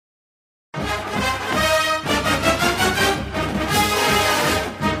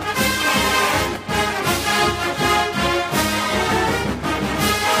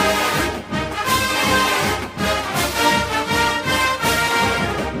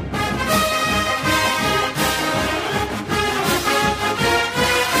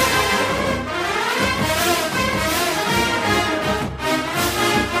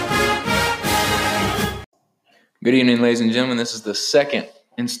Good evening, ladies and gentlemen. This is the second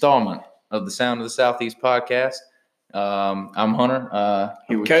installment of the Sound of the Southeast podcast. I'm Hunter,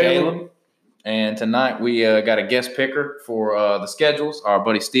 here with Caleb. And tonight we got a guest picker for the schedules, our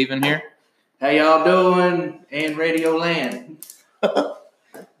buddy Steven here. How y'all doing in Radio Land? All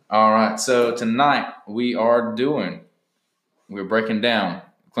right, so tonight we're breaking down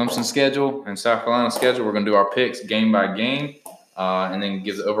Clemson's schedule and South Carolina's schedule. We're going to do our picks game by game and then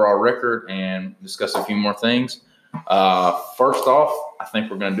give the overall record and discuss a few more things. First off, I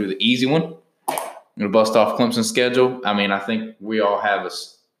think we're going to do the easy one. I'm going to bust off Clemson's schedule. I mean, I think we all have a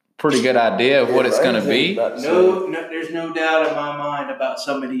pretty good idea of what it's going to be. No, there's no doubt in my mind about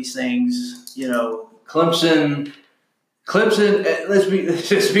some of these things. You know, Clemson. Let's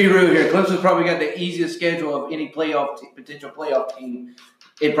just be real here. Clemson's probably got the easiest schedule of any potential playoff team.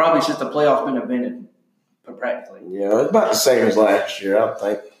 It probably since the playoff's been invented, practically. Yeah, it's about the same as last year, I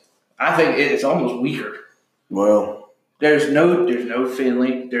think. I think it's almost weaker. Well, there's no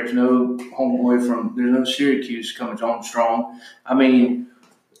Finley. There's no there's no Syracuse coming on strong. I mean,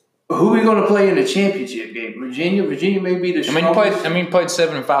 who are we going to play in the championship game? Virginia may be the strongest. You played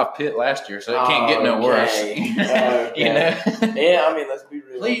 7-5 Pitt last year, so it can't get no worse. Okay. You know? Yeah, I mean, let's be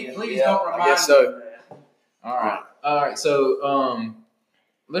real. Please don't remind me of that. All right. So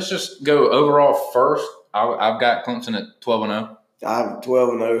let's just go overall first. I've got Clemson at 12-0. I'm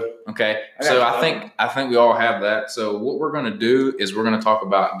 12-0. Okay, so I think we all have that. So what we're going to do is we're going to talk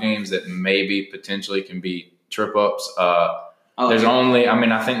about games that maybe potentially can be trip ups. I think there's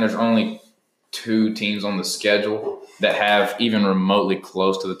only 2 teams on the schedule that have even remotely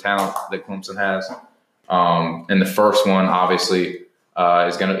close to the talent that Clemson has. And the first one obviously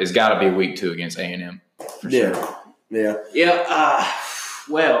is got to be week 2 against A&M. Yeah.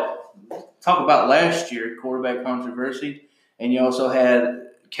 Well, talk about last year quarterback controversy. And you also had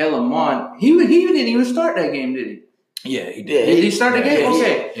Kellen Mond. He didn't even start that game, did he? Yeah, he did. Did he start the game?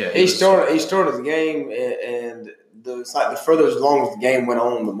 Okay. Yeah, he started the game, and it's like the further along as the game went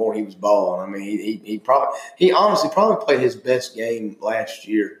on, the more he was balling. I mean, he honestly probably played his best game last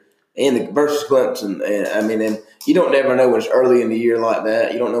year versus Clemson. And you don't never know when it's early in the year like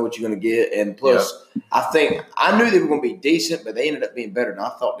that. You don't know what you're going to get. And plus, I think I knew they were going to be decent, but they ended up being better than I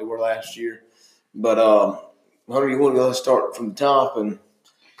thought they were last year. But Hunter, you want to go start from the top and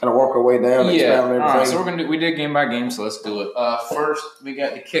kind of work our way down? All right, so we did game by game, so let's do it. First, we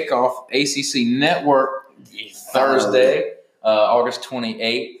got the kickoff, ACC Network, Thursday, August 28th.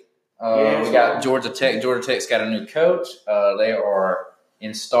 We got Georgia Tech. Georgia Tech's got a new coach. They are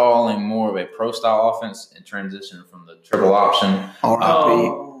installing more of a pro-style offense and transition from the triple option.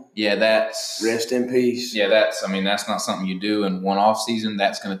 RIP. Yeah, that's rest in peace. Yeah, that's not something you do in one off season.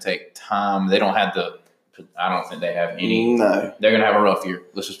 That's going to take time. They don't have I don't think they have any. No. They're going to have a rough year.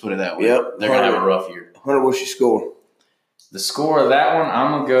 Let's just put it that way. Yep. They're going to have a rough year. Hunter, what's your score? The score of that one, I'm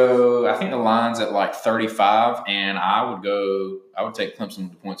going to go, I think the line's at like 35, and I would take Clemson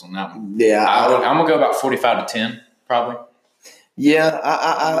with the points on that one. Yeah. I'm going to go about 45-10, probably. Yeah,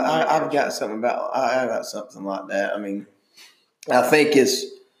 I've got something like that. I mean, I think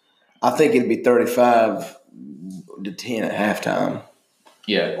it'd be 35-10 at halftime.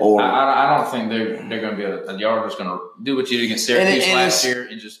 Yeah, I don't think they're going to be y'all are just going to do what you did against Syracuse last year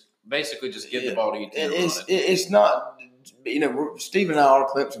and just basically just give the ball to you. It's not, Steve and I are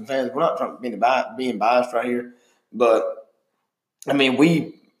Clemson fans. We're not trying to be being biased right here, but I mean,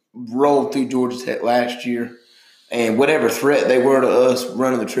 we rolled through Georgia Tech last year, and whatever threat they were to us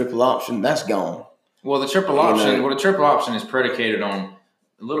running the triple option, that's gone. Well, the triple option is predicated on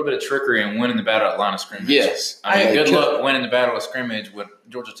a little bit of trickery and winning the battle at line of scrimmage. Yes. Good luck winning the battle of scrimmage with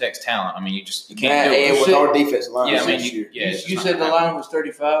Georgia Tech's talent. I mean, you can't do it. And with our defensive line this year. You said the line was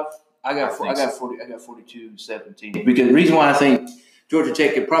 35? I got 42-17. Because the reason why I think Georgia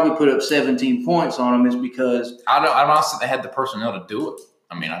Tech could probably put up 17 points on them is because I don't think they had the personnel to do it.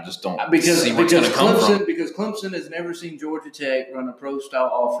 I mean, I just don't see where it's going to come from. Because Clemson has never seen Georgia Tech run a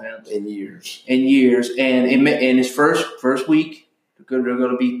pro-style offense in years. And in his first week, there are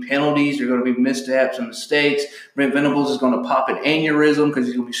going to be penalties. There are going to be missteps and mistakes. Brent Venables is going to pop an aneurysm because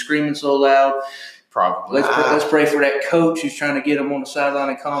he's going to be screaming so loud. Probably. Let's pray for that coach who's trying to get him on the sideline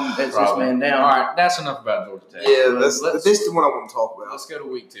and calm this man down. All right, that's enough about Georgia Tech. Yeah, this is the one I want to talk about. Let's go to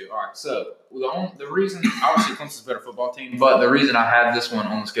week 2. All right, so the reason, obviously Clemson's a better football team, but the reason I have this one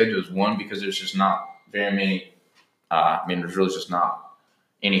on the schedule is, one, because there's just not very many there's really just not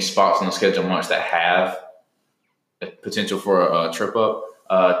any spots on the schedule much that have potential for a trip up.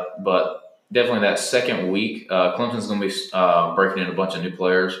 But definitely that second week, Clemson's going to be breaking in a bunch of new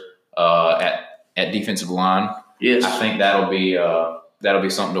players at defensive line. Yes, I think that'll be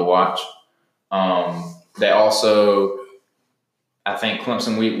something to watch. They also, I think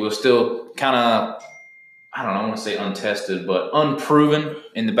Clemson will still kind of, I don't know, I want to say untested, but unproven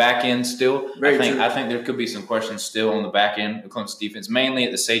in the back end still. I think there could be some questions still on the back end of Clemson's defense, mainly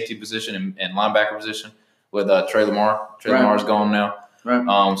at the safety position and linebacker position with Trey Lamar. Trey Lamar's gone now.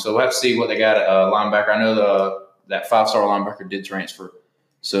 Right. So we'll have to see what they got at linebacker. I know that 5-star linebacker did transfer.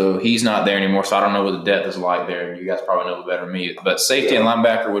 So he's not there anymore, so I don't know what the depth is like there. You guys probably know better than me. But safety and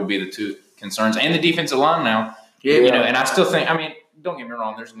linebacker would be the two concerns. And the defensive line now. Yeah. You know, and I still think, I mean, don't get me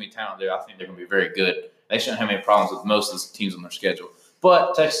wrong, there's going to be talent there. I think they're going to be very good. They shouldn't have any problems with most of the teams on their schedule.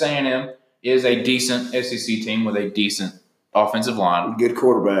 But Texas A&M is a decent SEC team with a decent offensive line. Good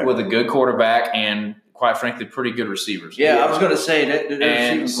quarterback. With a good quarterback and, quite frankly, pretty good receivers. Yeah, I was going to say that.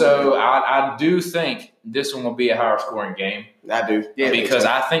 And so I do think this one will be a higher scoring game. I do. Yeah, because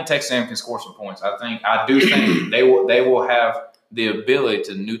I think Texas A&M can score some points. I do think they will have the ability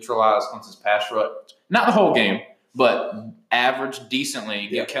to neutralize Clemson's pass rush. Not the whole game, but average decently.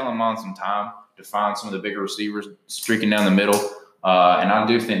 Give Kellen Mond some time to find some of the bigger receivers streaking down the middle. And I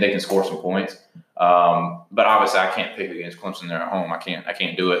do think they can score some points. But obviously I can't pick against Clemson. They're at home. I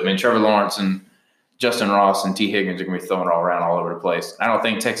can't do it. I mean, Trevor Lawrence and Justin Ross and T. Higgins are going to be throwing it all around all over the place. I don't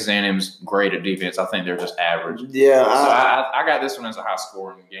think Texas A&M's great at defense. I think they're just average. Yeah. So I got this one as a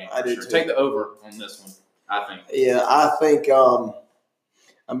high-scoring game. I do too. Take the over on this one, I think. Yeah, I think I'm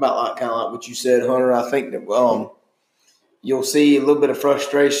about kind of like what you said, Hunter. I think that you'll see a little bit of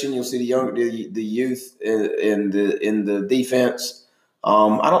frustration. You'll see the youth in the defense.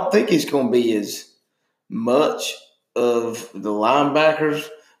 I don't think it's going to be as much of the linebackers.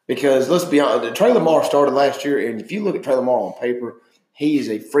 Because let's be honest, Trey Lamar started last year, and if you look at Trey Lamar on paper, he is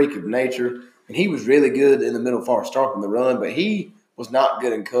a freak of nature, and he was really good in the middle far stopping the run, but he was not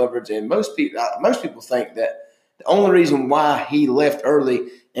good in coverage. And most people think that the only reason why he left early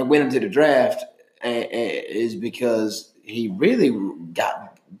and went into the draft is because he really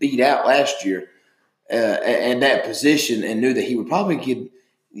got beat out last year in that position, and knew that he would probably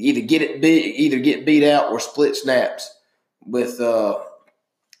either get beat out or split snaps with.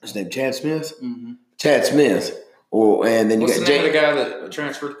 His name Chad Smith. Mm-hmm. Chad Smith, and then what's you got the name of the guy that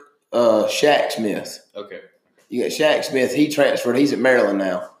transferred? Shaq Smith. Okay. You got Shaq Smith. He transferred. He's at Maryland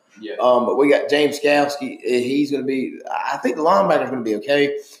now. Yeah. But we got James Skowski. He's going to be. I think the linebacker's going to be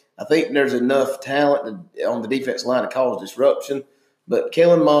okay. I think there's enough talent on the defense line to cause disruption. But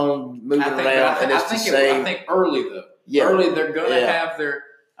Kellen Mond moving around, and it's the same. I think early though. Yeah. Early they're going to have their.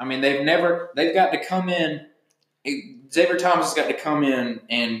 I mean, they've got to come in. Xavier Thomas has got to come in,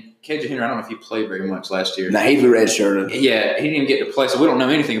 and KJ Henry, I don't know if he played very much last year. No, he's a redshirted. Yeah, he didn't get to play, so we don't know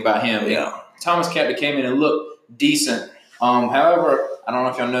anything about him. Yeah. Thomas Captain came in and looked decent. However, I don't know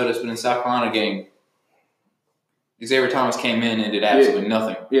if y'all noticed, but in South Carolina game, Xavier Thomas came in and did absolutely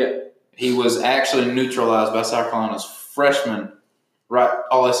nothing. Yeah. He was actually neutralized by South Carolina's freshman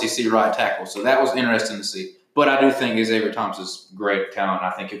all SEC right tackle, so that was interesting to see. But I do think Xavier Thomas is great talent.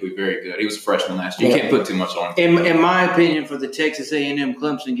 I think he'll be very good. He was a freshman last year. You can't put too much on him. In my opinion, for the Texas A&M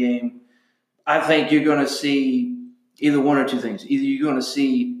Clemson game, I think you're going to see either one or two things. Either you're going to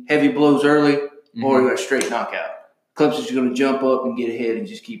see heavy blows early, or a straight knockout. Clemson's going to jump up and get ahead and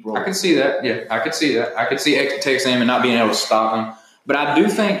just keep rolling. I can see that. Yeah, I could see that. I could see Texas A&M not being able to stop them. But I do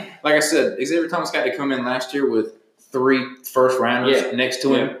think, like I said, Xavier Thomas got to come in last year with 3 first-rounders next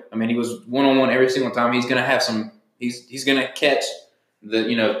to him. I mean, he was one-on-one every single time. He's going to have some – he's going to catch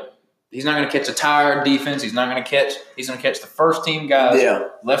the – he's not going to catch a tired defense. He's going to catch the first-team guys,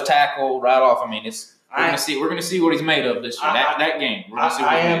 left tackle, right off. I mean, we're going to see what he's made of this year. That game. We're gonna see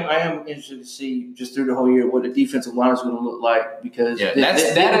what I am interested to see just through the whole year what the defensive line is going to look like because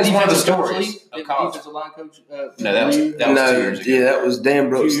that is one of the stories of college. Defensive line coach. No, that was 2 years ago. Yeah, that was Dan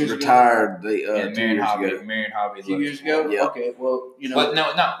Brooks retired. Marion Hobby. 2 years ago. Yeah. Okay, well, But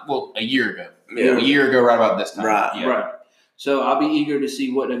a year ago. Yeah. A year ago, right about this time. Right. Yeah. Right. So I'll be eager to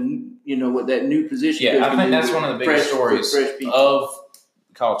see what that new position. Yeah, I think that's one of the biggest stories of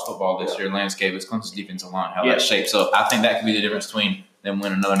college football this year. Landscape is Clemson's defensive line, how that shapes up. I think that could be the difference between them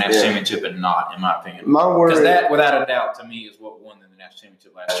winning another national championship and not, in my opinion. Because that, without a doubt, to me, is what won them the national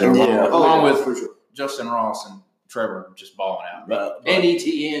championship last year. Along with Justin Ross and Trevor just balling out. And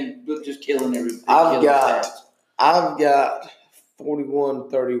ETN just killing everything. I've got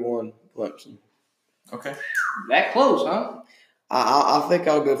 41-31 Clemson. Okay. That close, huh? I think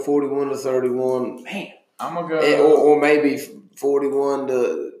I'll go 41-31. Man, I'm gonna go, or maybe 41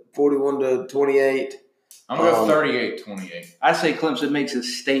 to 28. I'm gonna go 38-28. I say Clemson makes a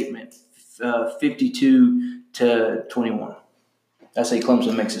statement, 52-21. I say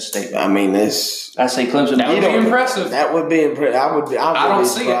Clemson makes a statement. I mean, I say Clemson. That would be impressive. That would be impressive. I don't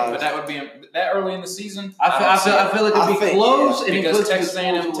see it, but that would be. that early in the season, I feel like it'd be close. And because Texas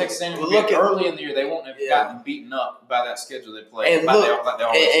A&M early in the year, they won't have gotten beaten up by that schedule they played. And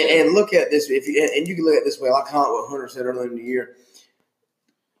look at this. And you can look at it this way. Like what Hunter said earlier in the year.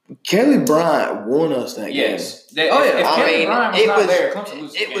 Kelly Bryant won us that game. Yes. If Kelly Bryant was not there, Clemson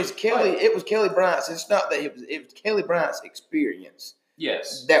loses the game. It was Kelly Bryant's. It's not that it was Kelly Bryant's experience.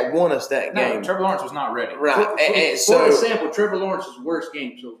 Yes. That won us that game. No, Trevor Lawrence was not ready. Right. For example, Trevor Lawrence's worst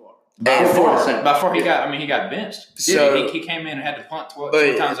game so far. Before he got benched. So he came in and had to punt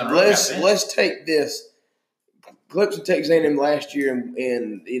 12 times in a row. Let's take this. Clemson Texas A&M last year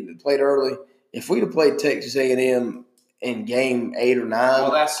and played early. If we'd have played Texas A&M in game 8 or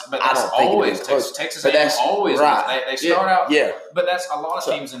 9, that's always close. Texas A&M always right. They start out. Yeah. But that's a lot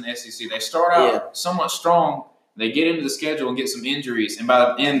of teams in the SEC. They start out somewhat strong. They get into the schedule and get some injuries, and by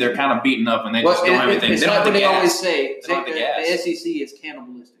the end they're kind of beaten up, and they just don't have anything. It's like what they always say. The SEC is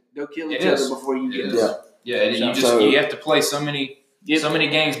cannibalistic. They'll kill each other before you get it. Yeah, you have to play so many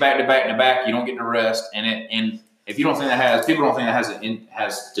games back to back. You don't get to rest, and if you don't think people don't think that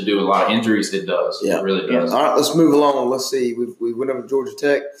has to do with a lot of injuries. It does. Yeah. It really does. All right, let's move along. Let's see. We went over to Georgia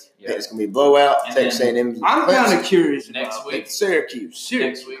Tech. Yeah. It's going to be a blowout. Texas A&M. I'm kind of curious next week. Syracuse.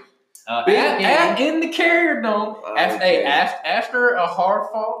 Next week. In the Carrier Dome after a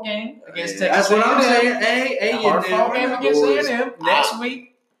hard-fought game against Texas A&M. That's what I'm saying. A hard-fought game against A&M next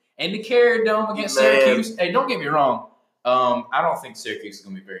week in the Carrier Dome against Syracuse. Hey, don't get me wrong. I don't think Syracuse is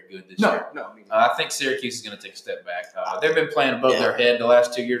going to be very good this year. No. I think Syracuse is going to take a step back. They've been playing above their head the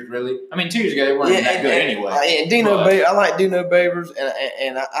last 2 years, really. I mean, 2 years ago, they weren't that good anyway. And I like Dino Babers,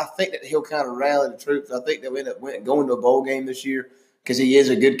 and I think that he'll kind of rally the troops. I think they'll end up going to a bowl game this year because he is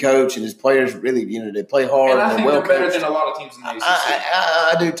a good coach, and his players really, they play hard. And I think they're better than a lot of teams in the ACC.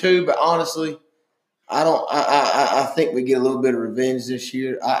 I do too, but honestly, I don't. I think we get a little bit of revenge this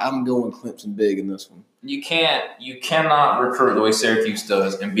year. I'm going Clemson big in this one. You cannot recruit the way Syracuse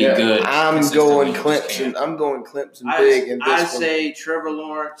does and be good. I'm going Clemson. I'm going Clemson big in this one. I say Trevor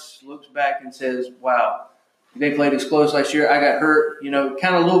Lawrence looks back and says, "Wow, they played us close last year. I got hurt.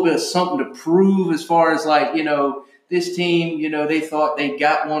 Kind of a little bit of something to prove as far as this team. They thought they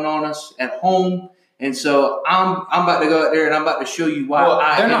got one on us at home." And so I'm about to go out there and I'm about to show you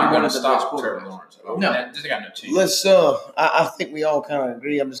why they're not going to stop Trevor Lawrence. No, they got no chance. Let's. I think we all kind of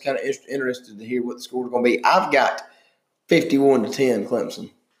agree. I'm just kind of interested to hear what the score is going to be. I've got 51-10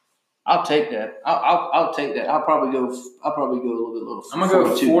 Clemson. I'll take that. I'll take that. I'll probably go a little bit lower. I'm gonna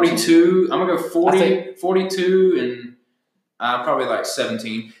go 42. I'm gonna go 42 and probably like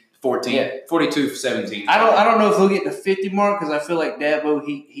 17. 14, yeah. 42-17. I don't know if he'll get the 50 mark because I feel like Dabo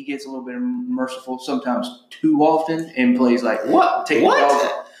he gets a little bit merciful sometimes too often and plays like what? Did you watch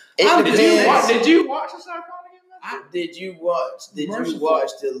the South Carolina game? Did you watch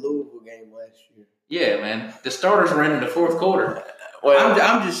the Louisville game last year? Yeah, man. The starters were in the fourth quarter. Well,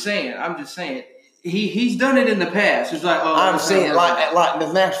 I'm just saying. He's done it in the past. It's like I'm saying like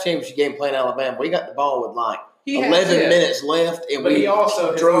the national championship game playing Alabama, we got the ball with 11 minutes left, and he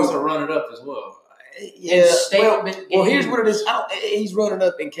also run it up as well. Yeah. Well, here's what it is. He's running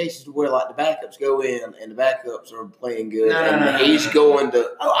up in cases where the backups go in and the backups are playing good. He's going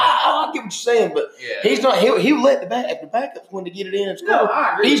to. I get what you're saying, but he's not. He'll let the backups when to get it in and score. No,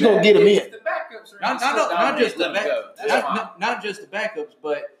 I agree. He's going to get them in. The backups are not just the backups,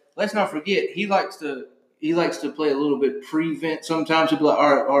 but let's not forget he likes to play a little bit prevent. Sometimes he'll be like,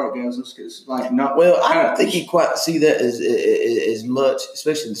 all right, guys, let's get not. Well, I don't think you quite see that as much,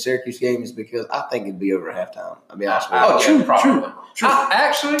 especially in the Syracuse games, because I think it'd be over halftime. I'll be honest with you. True.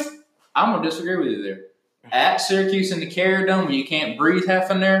 I'm gonna disagree with you there. At Syracuse in the Carrier Dome, when you can't breathe half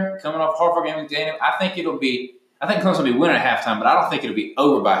in there, coming off Hartford game with Daniel, I think Clemson will be winning at halftime, but I don't think it'll be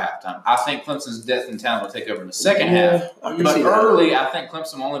over by halftime. I think Clemson's depth and talent will take over in the second half. But early, I think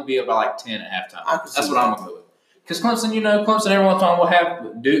Clemson will only be up by 10 at halftime. That's what I'm going to go with. Because Clemson, every once in a while will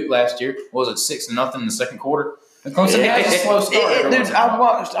have Duke last year. What was it, 6-0 in the second quarter? And Clemson has a slow start. I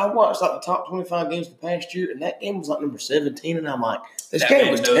watched the top 25 games the past year, and that game was number 17, and I'm like, this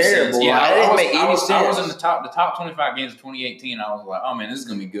game was terrible. Yeah, it didn't make any sense. I was in the top 25 games of 2018. I was like, oh man, this is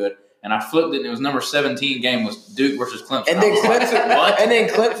going to be good. And I flipped it, and it was number 17 game was Duke versus Clemson. And then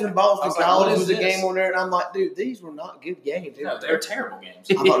Clemson Boston College was a game on there, and I'm like, dude, these were not good games. No, they're terrible games.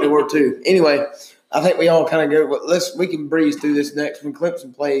 I thought they were too. Anyway, I think we all kind of go. We can breeze through this next one.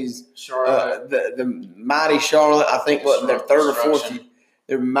 Clemson plays Charlotte, the mighty Charlotte. I think their third or fourth.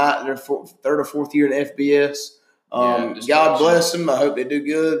 Their third or fourth year in FBS. God bless them. I hope they do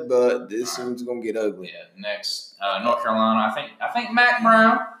good, but this one's gonna get ugly. Yeah. Next, North Carolina. I think Mac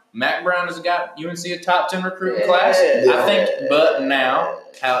Brown Mac Brown has got UNC a top 10 recruiting class. I think, but now,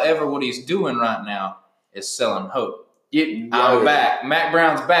 however, what he's doing right now is selling hope. I'm back. Mac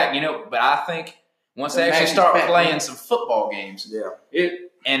Brown's back, but I think once they actually start playing some football games,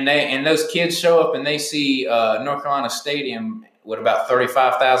 and those kids show up and they see North Carolina Stadium with about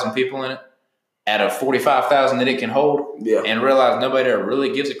 35,000 people in it, out of 45,000 that it can hold, and realize nobody there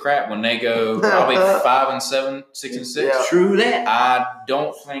really gives a crap when they go probably 5-7, 6-6. Yeah. True that. I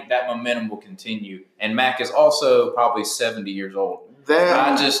don't think that momentum will continue. And Mac is also probably 70 years old.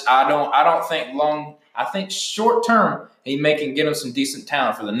 I don't think long. I think short term he can get him some decent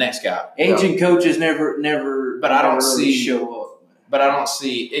talent for the next guy. Aging coaches never. But I don't see show up. But I don't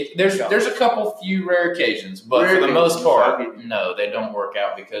see it. There's a few rare occasions, but for the most part, no, they don't work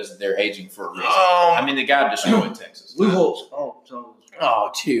out because they're aging for a reason. The guy destroyed Texas. Lou Holtz.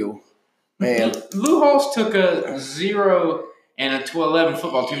 Chill, man. Lou Holtz took a 0 and a 12-11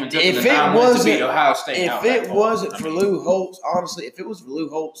 football team and took the Diamondbacks to beat Ohio State. If it wasn't for Lou Holtz, honestly, if it was for Lou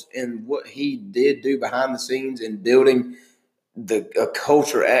Holtz and what he did do behind the scenes in building a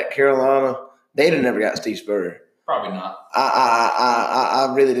culture at Carolina, they'd have never got Steve Spurrier. Probably not.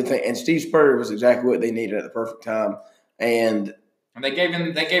 I really did think, and Steve Spurrier was exactly what they needed at the perfect time, and they gave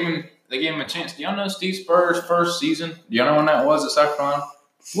him a chance. Do y'all know Steve Spurrier's first season? Do y'all know when that was at South Carolina?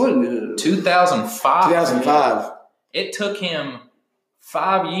 What? 2005. 2005. It took him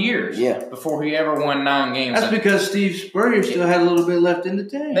 5 years before he ever won 9 games. That's because Steve Spurrier still had a little bit left in the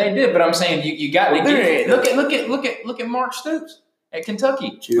tank. They did, but I'm saying you got to get look at Mark Stoops at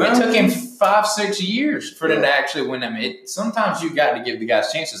Kentucky. True. It took him 5-6 years for them to actually win them. Sometimes you got to give the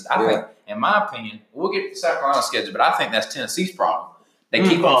guys chances. I think, in my opinion, we'll get to the South Carolina schedule, but I think that's Tennessee's problem. They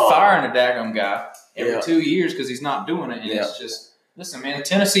keep on firing the daggum guy every 2 years because he's not doing it, and it's just listen, man.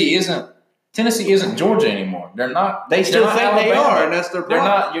 Tennessee isn't Georgia anymore. They're not. They still think Alabama. They are, and that's their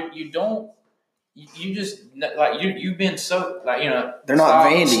problem. They're not. You don't. You just like you've been so like They're not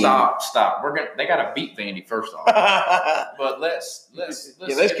Vandy. Stop. They got to beat Vandy first off. But let's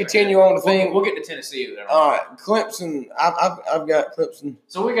continue on the thing. We'll get to Tennessee. All right, Clemson. I've got Clemson.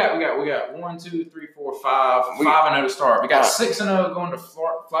 So we got 1, 2, 3, 4, 5. 5-0 to start. We got 6-0 going to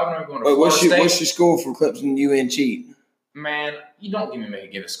Florida. 5-0 going to Florida State. What's your score for Clemson? UNC? Man, you don't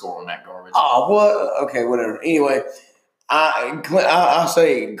give a score on that garbage. Oh, what? Okay, whatever. Anyway, I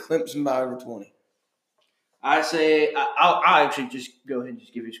say Clemson by over 20. I say I'll actually just go ahead and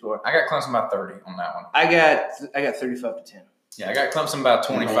just give you a score. I got Clemson by 30 on that one. I got 35-10. Yeah, I got Clemson by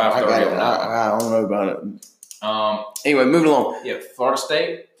 25-30 on that one. I don't know about it. Anyway, moving along. Yeah, Florida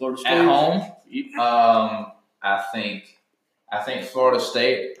State at home. I think Florida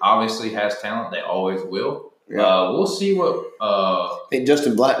State obviously has talent. They always will. Yeah. We'll see what. I think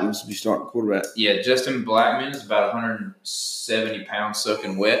Justin Blackman's be starting quarterback. Yeah, Justin Blackman is about 170 pounds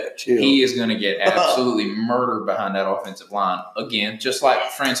soaking wet. Chill. He is going to get absolutely murdered behind that offensive line again, just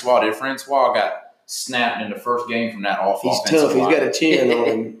like Francois did. Francois got snapped in the first game from that offensive line. He's tough. He's got a chin on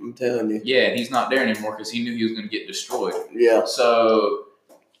him. I'm telling you. Yeah, and he's not there anymore because he knew he was going to get destroyed. Yeah. So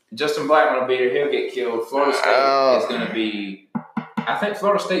Justin Blackman will be there. He'll get killed. Florida State is going to be. I think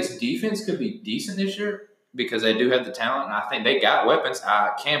Florida State's defense could be decent this year, because they do have the talent, and I think they got weapons.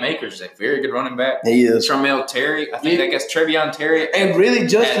 Cam Akers is a very good running back. He is. Tramel Terry. I think Trevion Terry. And really,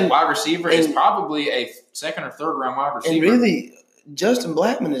 Justin. Wide receiver is probably a second or third round wide receiver. And really, Justin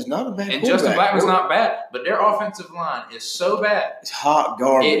Blackman is not a bad quarterback. Justin Blackman's not bad, but their offensive line is so bad. It's hot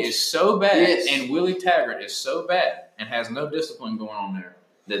garbage. It is so bad, and Willie Taggart is so bad and has no discipline going on there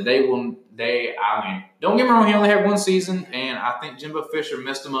that don't get me wrong, he only had 1 season, and I think Jimbo Fisher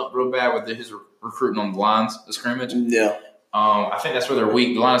messed him up real bad with his recruiting on the lines, the scrimmage. Yeah. I think that's where they're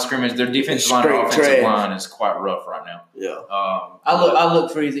weak. The line of scrimmage, their defensive line or offensive line is quite rough right now. Yeah. I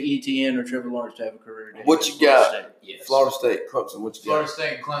look for either ETN or Trevor Lawrence to have a career day. What you got? Yes. Florida State, Clemson. What you got? Florida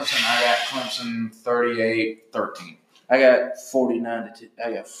State and Clemson. I got Clemson 38-13. I got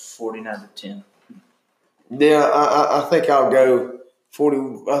 49-10. Yeah, I think I'll go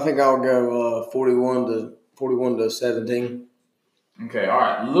 40. I think I'll go 41 to 17. Okay, all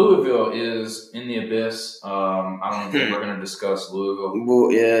right. Louisville is in the abyss. I don't think we're going to discuss Louisville.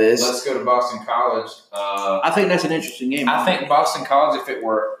 Well, yeah, let's go to Boston College. I think that's an interesting game. I think Boston College, if it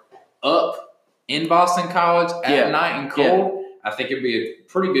were up in Boston College at night and cold, I think it'd be a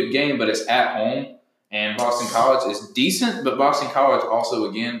pretty good game. But it's at home, and Boston College is decent. But Boston College also,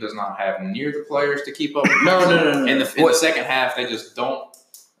 again, does not have near the players to keep up. No. In the second half, they just don't.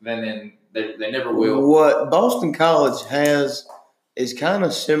 Then they never will. What Boston College has is kind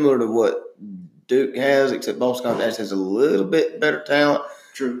of similar to what Duke has, except Boston College has a little bit better talent.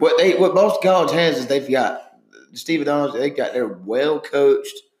 True. What Boston College has is they've got Steve Adams. They've got they're well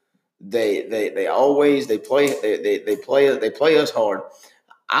coached. They always play us hard.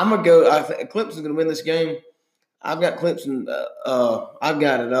 I'm gonna go. I think Clemson's gonna win this game. I've got Clemson. I've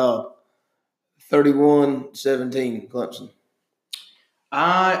got it 31-17 Clemson.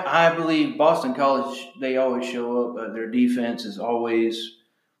 I believe Boston College, they always show up. Their defense is always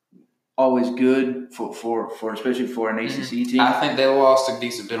good for especially for an ACC team. I think they lost a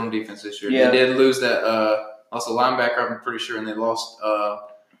decent bit on defense this year. Yeah. They did lose that lost a linebacker, I'm pretty sure, and they lost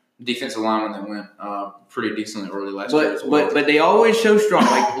defensive lineman that went pretty decently early last year as well. But they always show strong.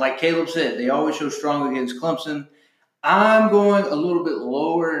 Like Caleb said, they always show strong against Clemson. I'm going a little bit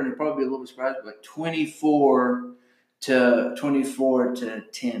lower and probably a little bit surprised, but 24 to 10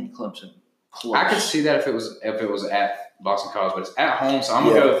 Clemson. Close. I could see that if it was at Boston College, but it's at home, so I'm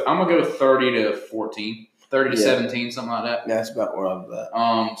gonna go 30-14, 30-17, something like that. That's about where I'm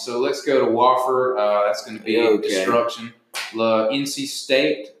at. So let's go to Wofford. That's going to be destruction. NC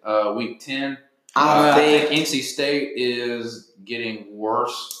State, week 10. I think NC State is getting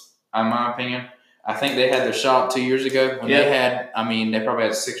worse, in my opinion. I think they had their shot 2 years ago when they probably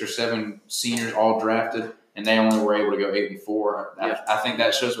had 6 or 7 seniors all drafted, and they only were able to go 8-4. I think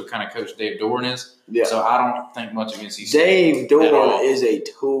that shows what kind of coach Dave Doran is. Yeah. So I don't think much of NC State. Dave Doran is a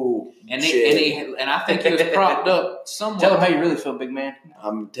tool. And I think he was propped up somewhat. Tell him how you really feel, big man.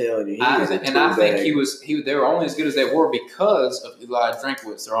 I'm telling you, I think they were only as good as they were because of Eli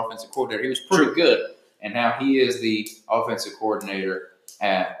Drinkwitz, their offensive coordinator. He was pretty good, and now he is the offensive coordinator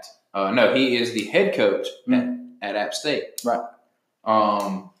at. He is the head coach at App State. Right.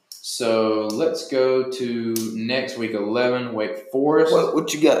 So let's go to next week 11, Wake Forest.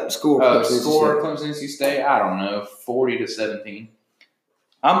 What you got? Score Clemson NC State. I don't know, 40-17.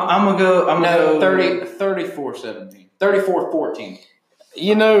 I'm gonna go 34-17. 34-14.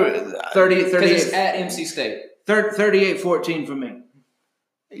 30 it's at NC State. 38-14 for me.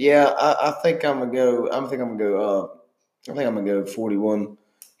 Yeah, I think I'm gonna go. I think I'm gonna go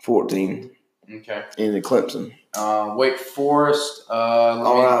 41-14. Okay. In the Clemson. Wake Forest.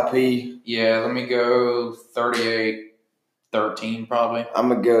 RIP. Yeah, let me go 38-13 probably. I'm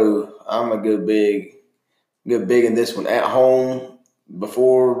gonna go big. Go big in this one at home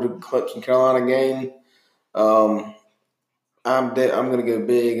before the Clemson Carolina game. I'm gonna go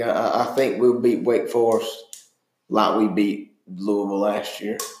big. I think we'll beat Wake Forest like we beat Louisville last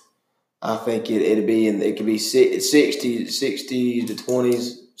year. I think it could be 60 to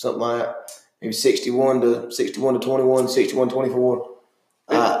 20s, something like that. Maybe 61 to 21, 61-24.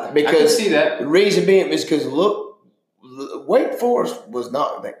 Because I can see that. The reason being is because Wake Forest was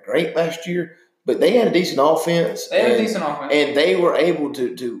not that great last year, but they had a decent offense. And they were able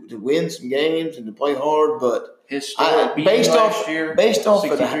to win some games and to play hard. But based off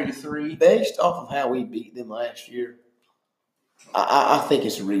of how we beat them last year, I think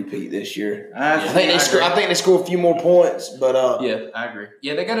it's a repeat this year. I think they score a few more points, but yeah, I agree.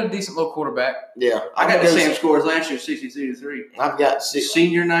 Yeah, they got a decent little quarterback. Yeah, I got the same scores last year, 63-3. I've got 6.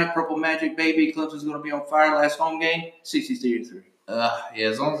 Senior night, Purple Magic, baby. Clemson's going to be on fire. Last home game, 63-3. Yeah,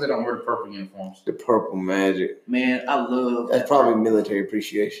 as long as they don't wear the purple uniforms. The Purple Magic, man, I love. That's probably Military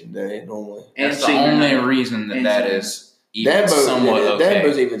Appreciation Day normally. And that's the only reason that is even somewhat okay.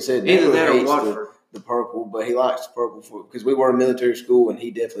 Danbo's even said either that or Watford. The purple, but he likes the purple because we were in military school, and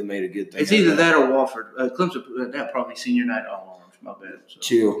he definitely made a good thing. It's either that or Wofford. Clemson, that probably senior night all orange. My bad. So.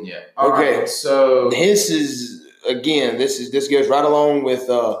 Chill. Yeah. Okay. Right, so this goes right along with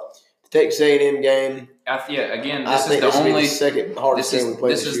the Texas A&M game. This is the only second hardest game we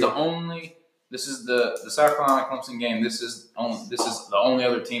played this year. This is the South Carolina Clemson game. This is the only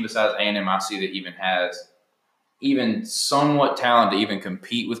other team besides A&M I see that even has somewhat talent to even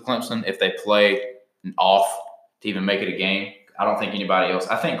compete with Clemson if they play off to even make it a game. I don't think anybody else.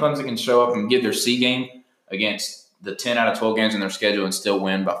 I think Clemson can show up and give their C game against the 10 out of 12 games in their schedule and still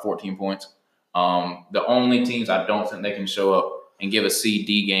win by 14 points. The only teams I don't think they can show up and give a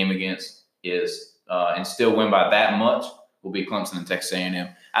C-D game against is and still win by that much will be Clemson and Texas A&M.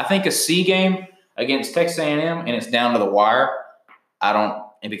 I think a C game against Texas A&M and it's down to the wire.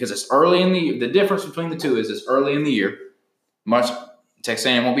 And because it's early in the difference between the two is it's early in the year. Texas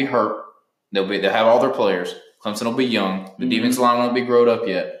A&M won't be hurt. They'll have all their players. Clemson will be young. The defensive line won't be grown up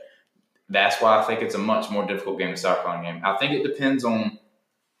yet. That's why I think it's a much more difficult game than the South Carolina game. I think it depends on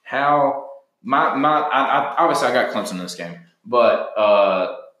how obviously I got Clemson in this game, but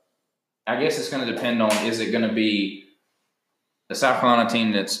I guess it's going to depend on is it going to be the South Carolina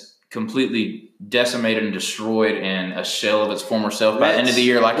team that's completely decimated and destroyed and a shell of its former self by the end of the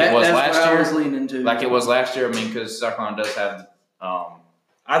year like it was last year? Like it was last year. I mean, because South Carolina does have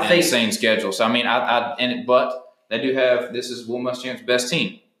an insane schedule. So I mean, but they do have this is Will Muschamp's best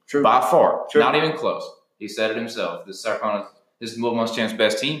team. True. By far. True. Not even close. He said it himself. This is Will Muschamp's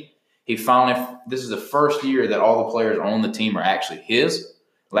best team. This is the first year that all the players on the team are actually his.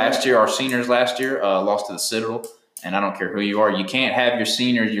 Last year, our seniors lost to the Citadel, and I don't care who you are. You can't have your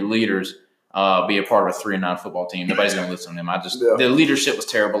seniors, your leaders, be a part of a 3-9 football team. Nobody's going to listen to them. The leadership was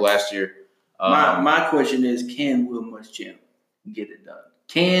terrible last year. My question is, can Will Muschamp get it done?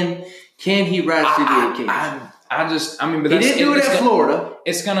 Can he rise to the occasion? But he didn't do it at Florida. But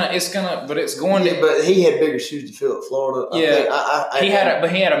it's going to. But he had bigger shoes to fill at Florida. He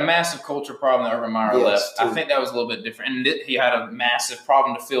had a massive culture problem that Urban Meyer left. True. I think that was a little bit different, and he had a massive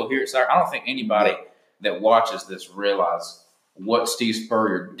problem to fill here. So I don't think anybody that watches this realizes what Steve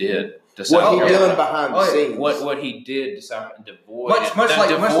Spurrier did to South Carolina. What he did behind the scenes. What he did to South Carolina. Much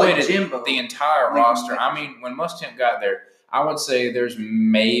like Jimbo. The entire roster. I mean, when Muschamp got there, I would say there's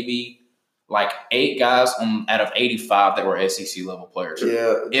maybe like 8 guys out of 85 that were SEC level players.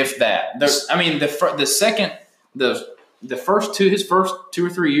 Yeah, if that. His first 2 or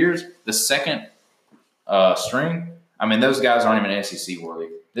 3 years, the second string. I mean, those guys aren't even SEC worthy.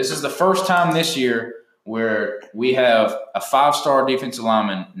 This is the first time this year where we have a 5-star defensive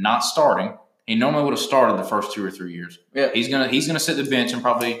lineman not starting. He normally would have started the first 2 or 3 years. Yeah, he's gonna sit the bench and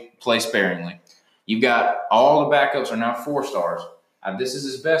probably play sparingly. You've got all the backups are now 4 stars. This is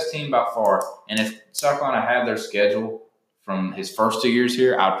his best team by far. And if South Carolina had their schedule from his first 2 years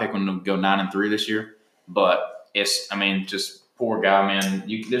here, I'd pick him to go 9-3 this year. But just poor guy, man.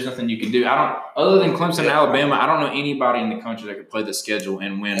 There's nothing you can do. Other than Clemson and Alabama, I don't know anybody in the country that could play the schedule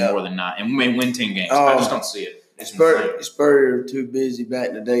and win more than 9 and win 10 games. I just don't see it. Spurrier too busy back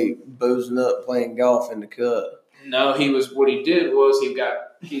in the day boozing up, playing golf in the Cup. No, what he did was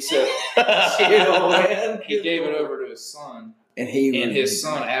he said he gave it over to his son. And his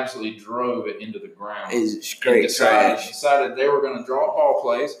son absolutely drove it into the ground. It's straight decided they were going to draw up ball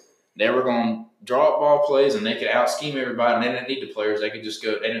plays. They were going to draw up ball plays, and they could out-scheme everybody, and they didn't need the players. They could just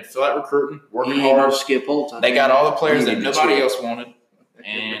go – they didn't feel like recruiting, working hard. Skip Holtz. They got all the players that nobody else wanted,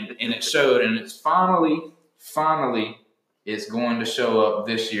 and it showed. And it's finally it's going to show up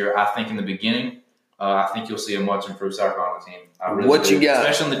this year, I think, in the beginning. I think you'll see a much improved South Carolina team. I really do, you got?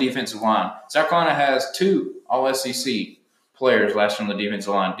 Especially on the defensive line. South Carolina has 2 All-SEC players last year on the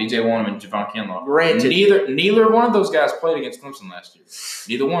defensive line, DJ Wonnum and Javon Kinlaw. Granted. Neither one of those guys played against Clemson last year.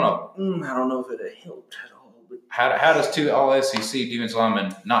 Neither one of them. I don't know if it helped at all. But how does 2 All-SEC defensive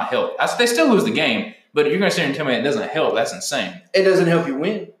linemen not help? They still lose the game, but if you're going to sit here and tell me it doesn't help, that's insane. It doesn't help you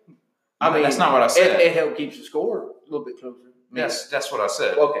win. That's not what I said. It helps keep the score a little bit closer. That's what I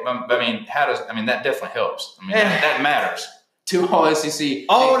said. Okay. That definitely helps. That matters. 2 All-SEC.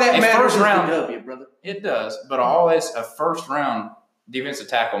 All that matters first round, is the W, brother. It does, but a first-round defensive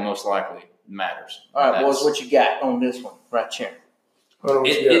tackle most likely matters. All right, boys, what you got on this one right here?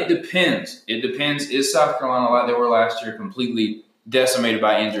 It depends. It depends. Is South Carolina, like they were last year, completely decimated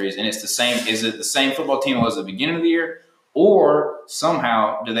by injuries, and it's the same? Is it the same football team it was at the beginning of the year, or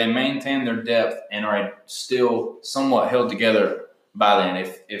somehow do they maintain their depth and are still somewhat held together by then?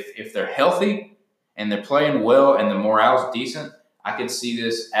 If they're healthy and they're playing well and the morale's decent, I could see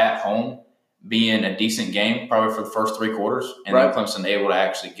this at home being a decent game probably for the first 3 quarters, and then Clemson able to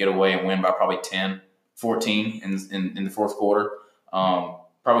actually get away and win by probably 10, 14 in the fourth quarter.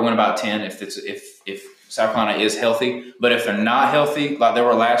 Probably win about 10 if South Carolina is healthy. But if they're not healthy like they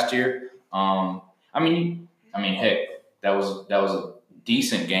were last year, heck, that was a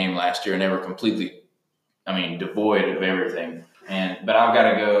decent game last year, and they were completely, devoid of everything. But I've got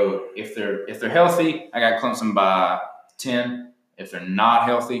to go if they're healthy, I got Clemson by 10. If they're not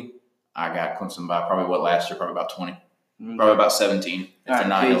healthy, I got Clemson by probably last year, probably about 20, probably about 17 if they're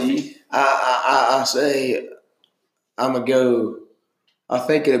not healthy. I say I'm gonna go. I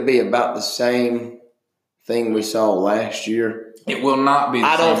think it'll be about the same thing we saw last year. It will not be.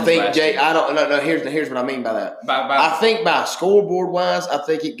 I don't think Jay. I don't. No. Here's what I mean by that. I think by scoreboard wise, I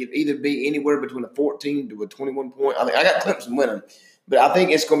think it could either be anywhere between a 14 to a 21 point. I got Clemson winning, but I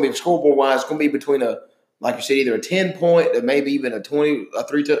think it's going to be scoreboard wise. It's going to be between like you said, either a 10 point or maybe even a 3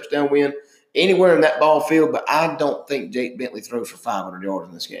 touchdown win, anywhere in that ball field. But I don't think Jake Bentley throws for 500 yards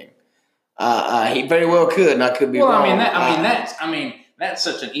in this game. He very well could, and I could be wrong. That's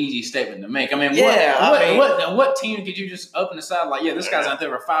such an easy statement to make. What team could you just up and decide like, this guy's out there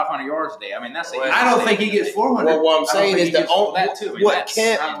for 500 yards a day? I don't think he gets 400. Well, what I'm saying is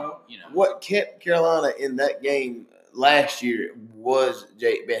what kept Carolina in that game last year was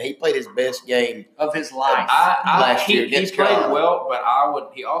Jake Bentley. He played his best game of his life last year against Carolina. He played well, but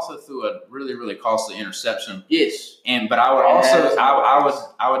he also threw a really, really costly interception. Yes, but I would also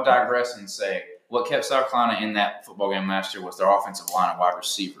I would digress and say what kept South Carolina in that football game last year was their offensive line and wide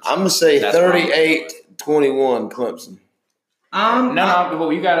receivers. I'm going to say 38-21 Clemson. No, but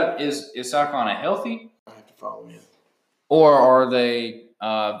you got to is South Carolina healthy? I have to follow you. Or are they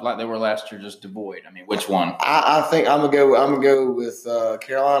like they were last year, just devoid? I mean, which one? I think I'm gonna go with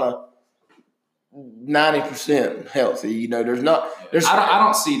Carolina. 90% healthy. You know, there's. I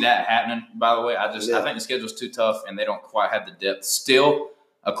don't see that happening. By the way, I think the schedule's too tough, and they don't quite have the depth still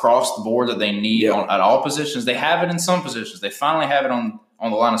across the board that they need at all positions. They have it in some positions. They finally have it on the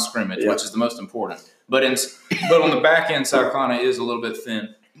line of scrimmage, which is the most important. But on the back end, South Carolina is a little bit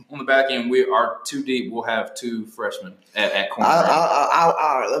thin. On the back end, we are too deep. We'll have 2 freshmen at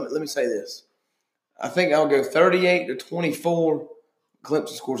cornerback. Let me say this. I think I'll go 38-24. Clemson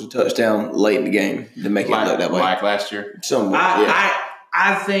scores a touchdown late in the game to make it look that way. Like last year?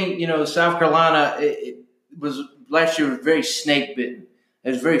 I think, South Carolina, it was last year was very snake bitten. It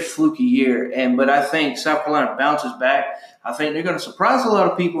was a very fluky year. But I think South Carolina bounces back. I think they're going to surprise a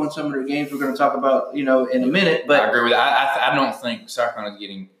lot of people in some of their games we're going to talk about, in a minute. But I agree with that. I don't think South Carolina's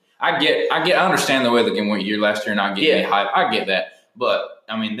getting – I understand the way the game went last year, not getting any hype. I get that. But,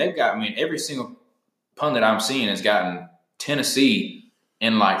 every single pundit I'm seeing has gotten Tennessee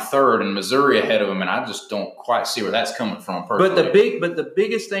in third and Missouri ahead of them, and I just don't quite see where that's coming from personally. But the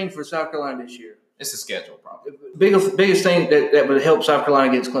biggest thing for South Carolina this year, it's the schedule problem. Biggest thing that would help South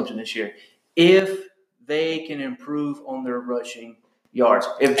Carolina against Clemson this year, if they can improve on their rushing yards.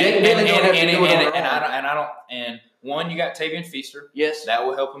 If you got Tavian Feaster. Yes, that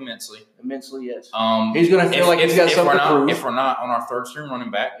will help immensely. Immensely, yes. He's going to feel like he's got something to prove. If we're not on our third string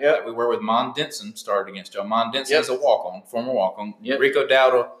running back, like we were with Mon Denson, started against Joe. Mon Denson is a former walk-on. Yep. Rico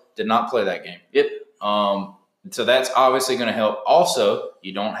Dowdle did not play that game. Yep. So that's obviously going to help. Also,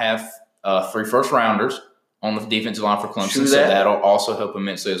 you don't have 3 first-rounders on the defensive line for Clemson, so that'll also help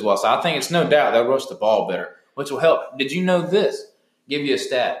immensely as well. So I think it's no doubt they'll rush the ball better, which will help. Did you know this? Give you a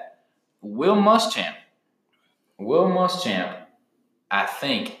stat. Will Muschamp, I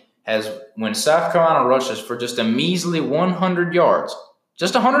think, when South Carolina rushes for just a measly 100 yards,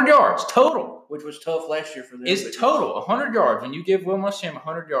 just 100 yards total. Which was tough last year for them. It's total, 100 yards. When you give Will Muschamp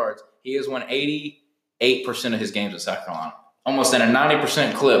 100 yards, he has won 88% of his games at South Carolina. Almost at a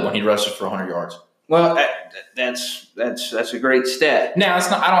 90% clip when he rushes for 100 yards. Well, that's a great stat. Now,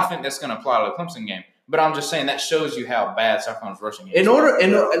 I don't think that's going to apply to the Clemson game. But I'm just saying that shows you how bad South Carolina's rushing is.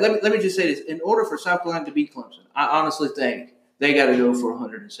 Let me just say this. In order for South Carolina to beat Clemson, I honestly think they got to go for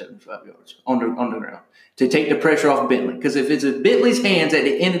 175 yards on the ground to take the pressure off Bentley. Because if it's in Bentley's hands at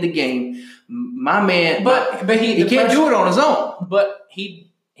the end of the game, my man, he can't do it on his own. But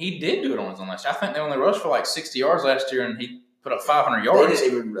he did do it on his own last year. I think they only rushed for 60 yards last year, and he put up 500 yards. They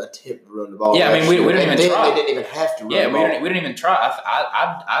didn't even attempt to run the ball. Yeah, we didn't even try. They didn't even have to run the ball. We didn't even try.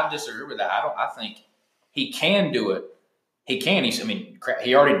 I disagree with that. I think he can do it. He can.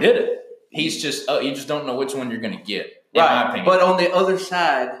 He already did it. He's just you just don't know which one you're going to get. In my opinion. But on the other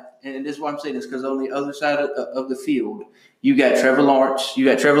side, and this is why I'm saying this, because on the other side of the field, you got Trevor Lawrence. You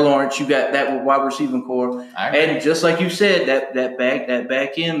got that wide receiving core, and just like you said, that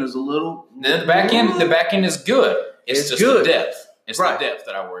back end is a little. The back end is good. It's just good. The depth. It's the depth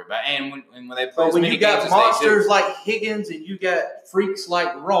that I worry about. And when they play, when you got monsters like Higgins and you got freaks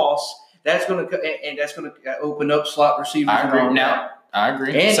like Ross, that's going to open up slot receivers. I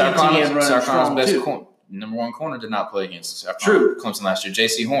agree. And South Carolina's best number 1 corner did not play against Clemson last year.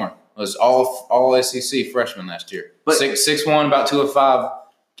 J.C. Horn was all SEC freshman last year. 6'1", about 205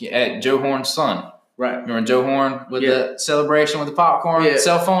 at Joe Horn's son. Right. Remember Joe Horn with the celebration with the popcorn,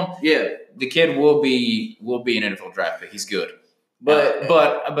 cell phone? Yeah. The kid will be an NFL draft pick. He's good. But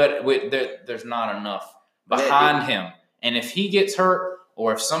there's not enough behind him. And if he gets hurt,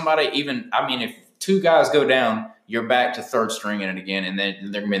 or if somebody if 2 guys go down, you're back to third string in it again, and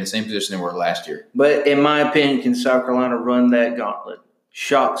then they're going to be in the same position they were last year. But in my opinion, can South Carolina run that gauntlet?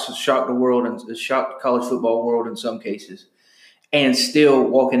 Shock the world and shock the college football world in some cases, and still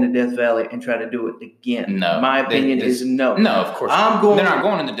walk into Death Valley and try to do it again? No. My opinion is no. No, of course not. They're not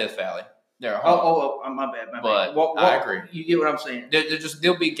going into Death Valley. They're home. My bad. But I agree. You get what I'm saying?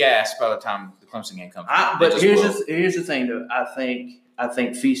 They'll be gassed by the time the Clemson game comes. But here's the thing, though. I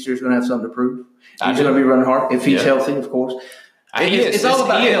think Feaster's going to have something to prove. He's going to be running hard if he's healthy, of course. It's all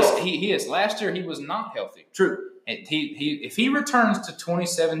about health. He is. Last year he was not healthy. True. If he returns to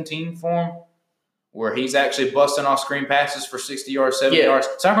 2017 form, where he's actually busting off screen passes for 60 yards, 70 yards,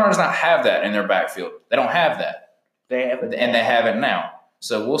 South Carolina does not have that in their backfield. They don't have that. They have it, and they have it now.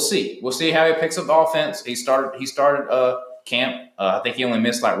 So we'll see. We'll see how he picks up the offense. He started camp. I think he only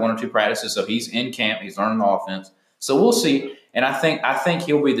missed 1 or 2 practices, so he's in camp. He's learning the offense. So we'll see. And I think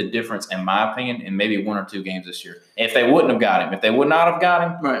he'll be the difference, in my opinion, in maybe 1 or 2 games this year. If they wouldn't have got him, if they would not have got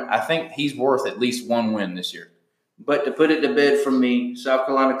him, right. I think he's worth at least 1 win this year. But to put it to bed for me, South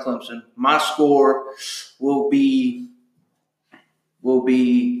Carolina Clemson, my score will be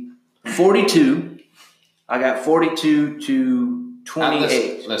 42. I got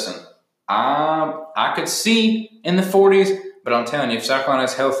 42-28. Listen, I could see in the 40s, but I'm telling you, if South Carolina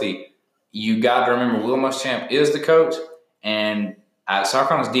is healthy, you got to remember Will Muschamp is the coach, and South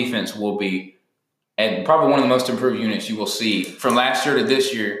Carolina's defense will be and probably one of the most improved units you will see from last year to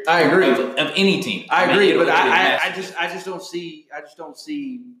this year. I agree of any team. I agree, but I just don't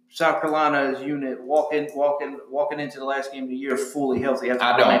see South Carolina's unit walking into the last game of the year fully healthy. I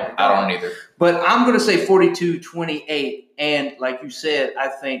don't either. But I'm going to say 42-28, and like you said, I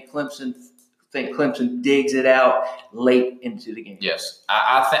think Clemson digs it out late into the game. Yes,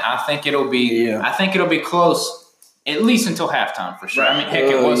 I think it'll be. Yeah. I think it'll be close. At least until halftime, for sure. Right. I mean, heck,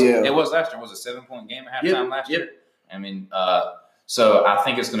 it was last year. It was a 7-point game at halftime last year. I mean, so I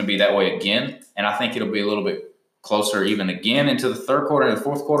think it's going to be that way again, and I think it'll be a little bit closer even again into the third quarter and the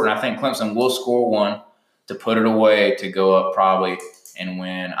fourth quarter, and I think Clemson will score one to put it away to go up probably and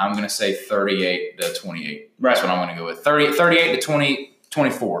win. I'm going to say 38-28. Right. That's what I'm going to go with. 38-24.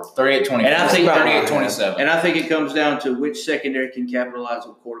 38-24. And I think 38-27. And I think it comes down to which secondary can capitalize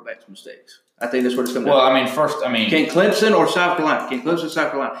on quarterback's mistakes. I think that's what it's coming down to. Well, can Clemson or South Carolina?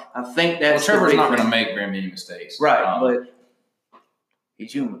 I think that's Trevor's not going to make very many mistakes. Right, but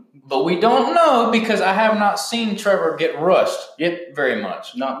he's human. But we don't know because I have not seen Trevor get rushed very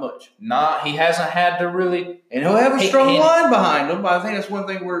much. Not much. He hasn't had to really. And he'll have a strong line behind him, but I think that's one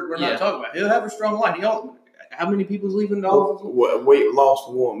thing we're not talking about. He'll have a strong line. How many people's leaving the offense? We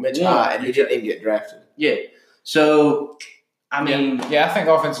lost one, Mitch High, and he didn't even get drafted. Yeah. So, I mean. Yeah, I think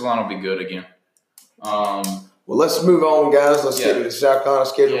offensive line will be good again. Well, let's move on, guys. Let's get to the South Carolina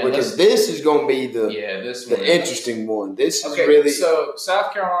schedule because this is going to be the interesting one. This is really. So,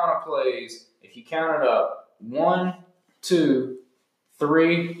 South Carolina plays, if you count it up, 1, 2,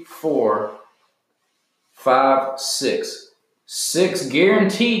 3, 4, 5, 6. 6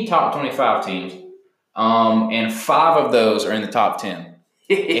 guaranteed top 25 teams. And 5 of those are in the top 10.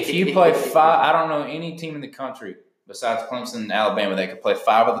 If you play 5, I don't know any team in the country besides Clemson and Alabama that could play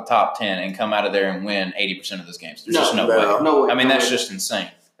 5 of the top 10 and come out of there and win 80% of those games. There's just no way. I mean, that's just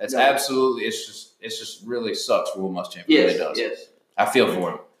insane. That's absolutely. It's just really sucks for Will Muschamp. It really does. Yes. I feel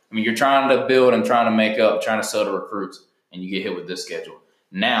for him. I mean, you're trying to build and trying to make up, trying to sell to recruits, and you get hit with this schedule.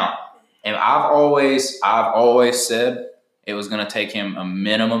 Now, and I've always said it was going to take him a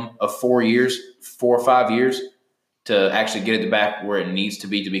minimum of 4 or 5 years to actually get it back where it needs to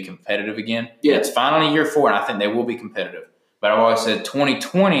be competitive again. Yeah. It's finally year 4, and I think they will be competitive. But I've always said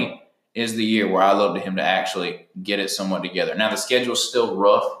 2020 is the year where I look to him to actually get it somewhat together. Now, the schedule's still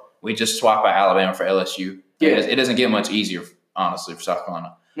rough. We just swapped out Alabama for LSU. Yeah. It doesn't get much easier, honestly, for South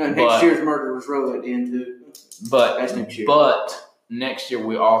Carolina. No, next year's murderer's row at the end, too. But next year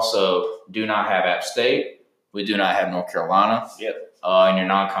we also do not have App State. We do not have North Carolina in your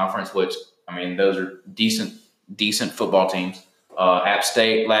non-conference, which, I mean, those are decent football teams. App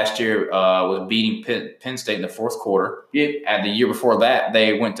State last year was beating Penn State in the fourth quarter. Yep. And the year before that,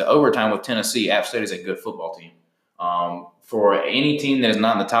 they went to overtime with Tennessee. App State is a good football team. For any team that is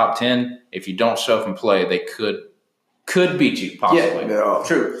not in the top 10, if you don't show up and play, they could beat you, possibly. Yeah,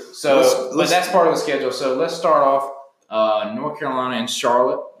 true. So, but that's part of the schedule. So let's start off. North Carolina and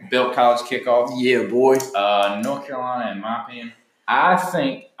Charlotte, Belk College kickoff. Yeah, boy. North Carolina, in my opinion, I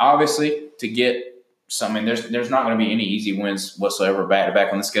think, obviously, to get something, there's not going to be any easy wins whatsoever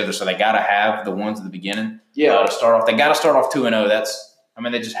back-to-back on the schedule, so they got to have the ones at the beginning to start off. They got to start off 2-0.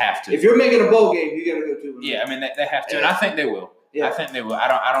 They just have to. If you're making a bowl game, you got to go 2-0. Yeah, I mean, they have to, and I think they will. Yeah. I think they will.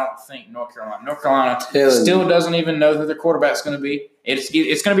 I don't think North Carolina still doesn't even know who their quarterback's going to be.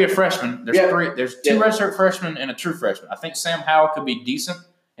 It's going to be a freshman. There's 2 redshirt freshmen and a true freshman. I think Sam Howell could be decent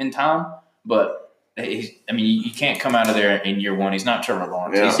in time, but you can't come out of there in year 1. He's not Trevor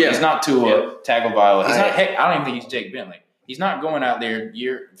Lawrence. Yeah. He's not Tua Tagovailoa. I don't even think he's Jake Bentley. He's not going out there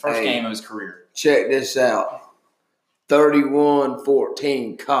first game of his career. Check this out.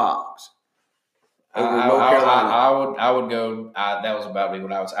 31-14 Cogs. I would go. That was about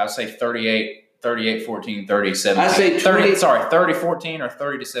what I was. I would say 38-14, 30-17. I say 30-14 or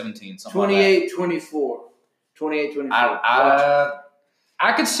 30-17. 28-24. 28-24.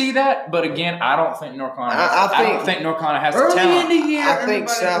 I could see that, but again, I don't think North Carolina. I don't think North Carolina has the talent. In the year, I think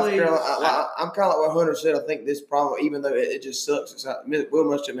South Carolina. I'm kind of like what Hunter said. I think this probably, even though it just sucks, Will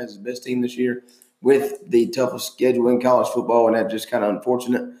Muschamp has his best team this year with the toughest schedule in college football, and that's just kind of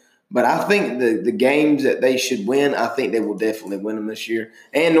unfortunate. But I think the games that they should win, I think they will definitely win them this year.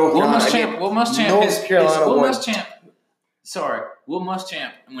 And North Carolina. Will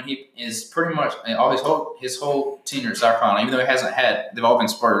Muschamp, when he is pretty much his whole tenure at South Carolina, even though he hasn't had, they've all been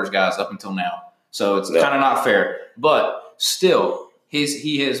Spurs guys up until now. So it's kind of not fair. But still, he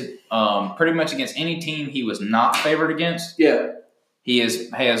is pretty much against any team he was not favored against. Yeah. He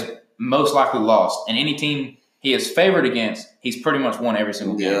has most likely lost. And any team he is favored against, he's pretty much won every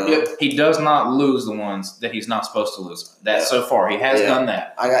single game. Yeah. Yep. He does not lose the ones that he's not supposed to lose. So far, he has done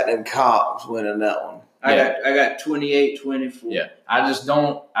that. I got them Cops winning that one. I got 28-24. Yeah, I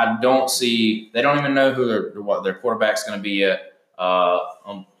don't see. They don't even know who their quarterback's going to be yet.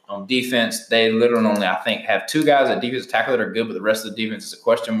 On defense, they literally only, I think, have two guys at defensive tackle that are good, but the rest of the defense is a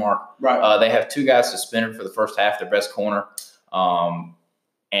question mark. Right. They have two guys suspended for the first half, their best corner.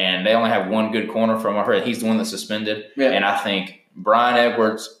 And they only have one good corner from our head. He's the one that's suspended. Yeah. And I think Brian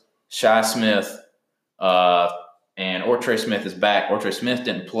Edwards, Shi Smith, and Ortre Smith is back. Ortre Smith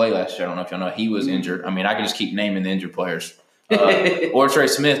didn't play last year. I don't know if y'all know. He was injured. I mean, I could just keep naming the injured players. Ortre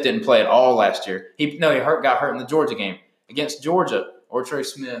Smith didn't play at all last year. He got hurt in the Georgia game. Against Georgia, Ortre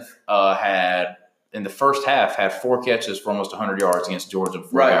Smith had, in the first half, had 4 catches for almost 100 yards against Georgia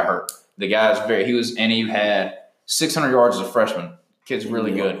before he got hurt. The guy's he had 600 yards as a freshman. Kid's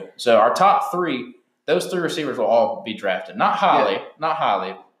really good. So our top 3, those 3 receivers will all be drafted. Not highly,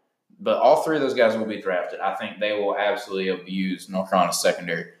 but all 3 of those guys will be drafted. I think they will absolutely abuse North Carolina's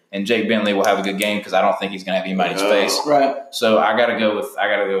secondary. And Jake Bentley will have a good game because I don't think he's going to have anybody in space. Right. So I got to go with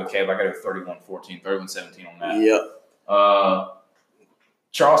Caleb. I got to go 31-14, 31-17 on that. Yep.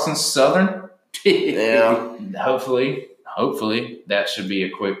 Charleston Southern. Yeah. Hopefully that should be a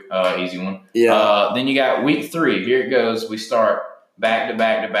quick, easy one. Yeah. Then you got week 3. Here it goes. We start back to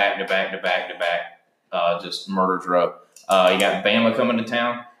back. Just murder row. You got Bama coming to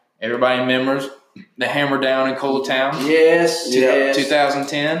town. Everybody remembers the hammer down in Coletown. Yes.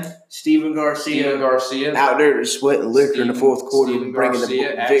 2010. Steven Garcia. Out there sweating liquor in the fourth quarter, Steven bringing Garcia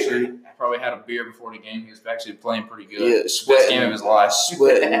the victory. actually probably had a beer before the game. He was actually playing pretty good. Yeah, Best game of his life.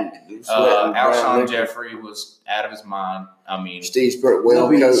 Sweating. Alshon Jeffrey was out of his mind. I mean, Steve Spurt,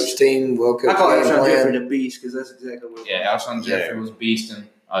 well-coached team, well-coached. I call Alshon Jeffrey the beast because that's exactly what. Yeah, Alshon Jeffrey was beasting.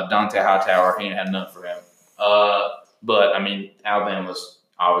 Dante Hightower, he had nothing for him. But I mean, Alabama's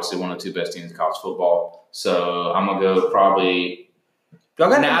obviously one of the 2 best teams in college football. So I'm gonna go probably. I got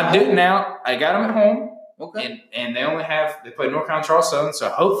them at home. Okay. And they played North Carolina Charles Southern, so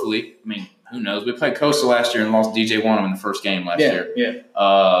hopefully, I mean, who knows? We played Coastal last year and lost DJ Wonnum in the first game last year. Yeah.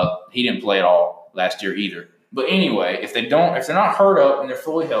 He didn't play at all last year either. But anyway, if they're not hurt up and they're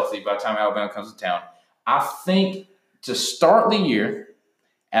fully healthy by the time Alabama comes to town, I think to start the year,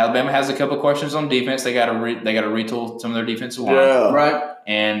 Alabama has a couple of questions on defense. They got to retool some of their defensive line. Yeah. Right.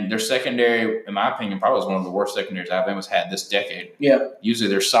 And their secondary, in my opinion, probably was one of the worst secondaries Alabama's had this decade. Yeah. Usually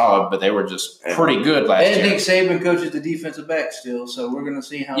they're solid, but they were just pretty good last year. And Nick Saban coaches the defensive back still, so we're going to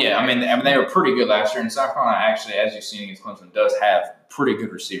see how. Yeah, I mean, they were pretty good last year. And South Carolina actually, as you've seen against Clemson, does have pretty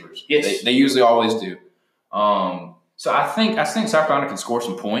good receivers. Yes. They usually always do. So I think South Carolina can score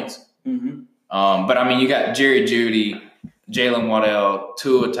some points. Mm-hmm. But I mean, you got Jerry Jeudy, Jalen Waddell,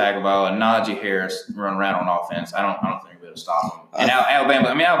 Tua Tagovailoa, and Najee Harris running around on offense. I don't think we're able to stop them. And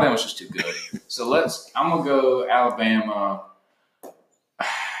Alabama's just too good. So I'm gonna go Alabama.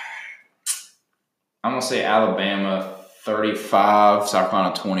 I'm gonna say Alabama 35, South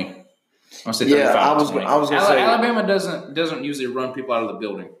Carolina 20. I'm gonna say 35. I was gonna say Alabama doesn't usually run people out of the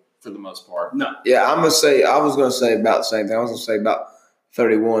building for the most part. No. Yeah, I was gonna say about the same thing. I was gonna say about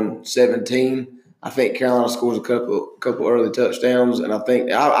 31-17. I think Carolina scores a couple early touchdowns, and I think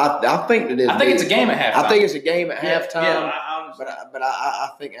that is. I think it's a game at halftime. I think it's a game at halftime. Yeah, but I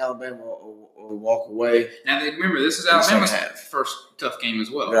think Alabama will walk away. Now remember, this is Alabama's first tough game as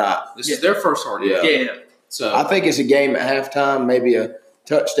well. Right. This is their first hard game. Yeah. So I think it's a game at halftime, maybe a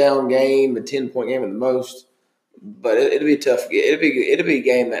touchdown game, a 10-point game at the most. But it'll be tough. It'll be a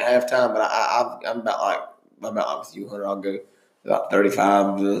game at halftime. But I'm about like with you, Hunter. I'll go about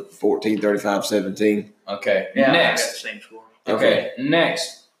 35-14, 35-17. Okay. Yeah, Next. I got the same score. Okay.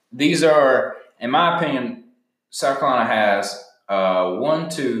 Next. These are, in my opinion, South Carolina has 1,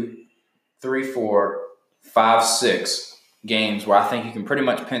 2, 3, 4, 5, 6 games where I think you can pretty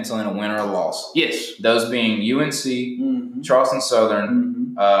much pencil in a win or a loss. Yes. Those being UNC, Mm-hmm. Charleston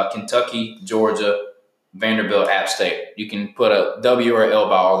Southern, Mm-hmm. Kentucky, Georgia, Vanderbilt, App State. You can put a W or L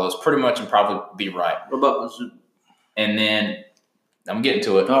by all those pretty much and probably be right. What about Mizzou? And then I'm getting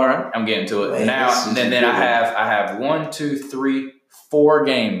to it. All right. I'm getting to it. Man, now. And then I have 1, 2, 3, 4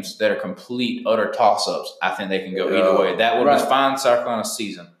 games that are complete, utter toss-ups. I think they can go either way. That would define South Carolina's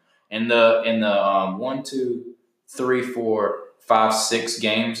season. In the 1, 2, 3, 4, 5, 6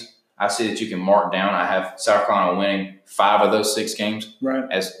 games, I see that you can mark down. I have South Carolina winning 5 of those 6 games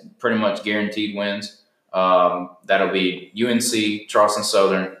as pretty much guaranteed wins. That'll be UNC, Charleston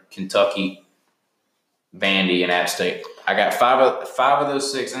Southern, Kentucky, Vandy, and App State. I got 5 of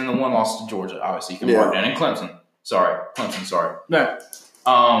those 6, and then the one lost to Georgia. Obviously, you can mark down. And Clemson. Sorry. No.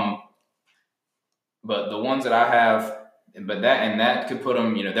 But the ones that I have, that could put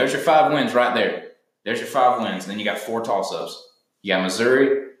them. There's your 5 wins right there. There's your 5 wins. Then you got 4 toss-ups. You got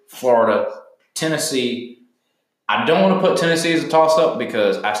Missouri, Florida, Tennessee. I don't want to put Tennessee as a toss-up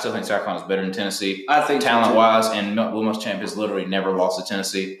because I still think South Carolina's better than Tennessee. I think talent-wise, and Will Muschamp has literally never lost to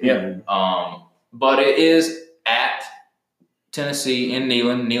Tennessee. Yeah. But it is at Tennessee in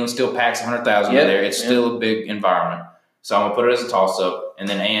Neyland. Neyland still packs 100,000 in there. It's still a big environment. So I'm going to put it as a toss-up, and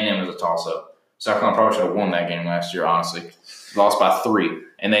then A&M as a toss-up. South Carolina probably should have won that game last year, honestly. Lost by 3.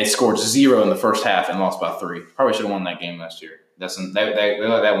 And they scored 0 in the first half and lost by 3. Probably should have won that game last year. They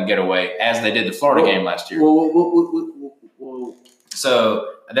let that one get away, as they did the Florida game last year. So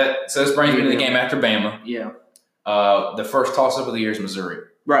this brings me to the game after Bama. Yeah. The first toss-up of the year is Missouri.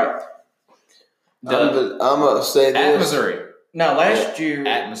 Right. I'm going to say this. At Missouri. Now, last year,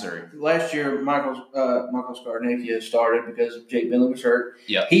 Michael Scarnecchia started because Jake Bentley was hurt.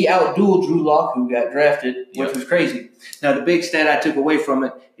 Yeah. He outdueled Drew Lock, who got drafted, which was crazy. Now, the big stat I took away from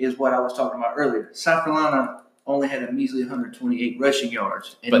it is what I was talking about earlier. South Carolina only had a measly 128 rushing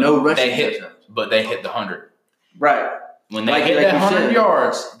yards and no rushing touchdowns. But they hit the 100. Right. When they hit that 100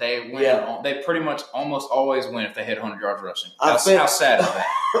 yards, they win. Yeah. They pretty much almost always win if they hit 100 yards rushing. How sad is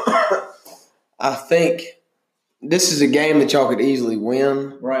that? I think this is a game that y'all could easily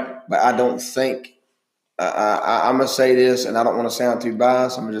win. Right. But I don't think I'm going to say this, and I don't want to sound too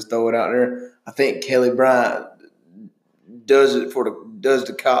biased. I'm going to just throw it out there. I think Kelly Bryant does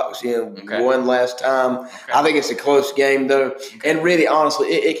the Cox one last time. Okay. I think it's a close game, though. Okay. And really, honestly,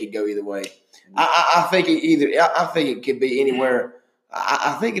 it could go either way. I think it could be anywhere.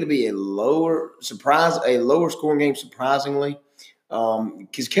 I think it'll be a lower scoring game, surprisingly,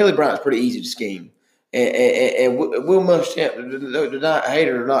 because Kelly Bryant's pretty easy to scheme. And Will Muschamp, not hate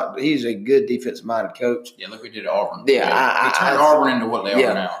it or not, he's a good defensive-minded coach. Yeah, look what he did at Auburn. Yeah, he turned Auburn into what they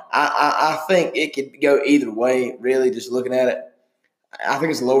are now. I think it could go either way, really, just looking at it. I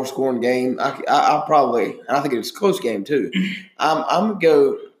think it's a lower-scoring game. I think it's a close game, too. I'm going to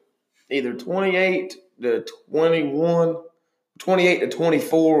go either 28 to 21, 28 to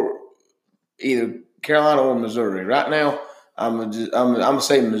 24, either Carolina or Missouri. Right now, I'm gonna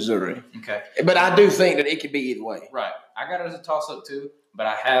say Missouri. Okay, but I do think that it could be either way. Right, I got it as a toss-up too, but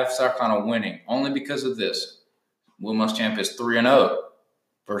I have South Carolina winning only because of this. Will Muschamp is 3-0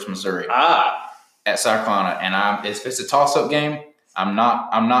 versus Missouri at South Carolina, and if it's a toss-up game, I'm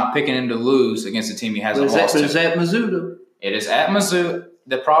not picking him to lose against a team he hasn't lost to. It's at Mizzou. It is at Mizzou.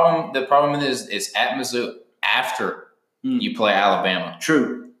 The problem is it's at Mizzou after you play Alabama.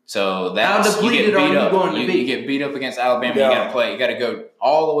 True. So that's you get beat up. You get beat up against Alabama. Yeah. You got to go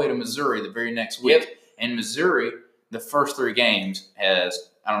all the way to Missouri the very next week. Yep. And Missouri, the first 3 games has.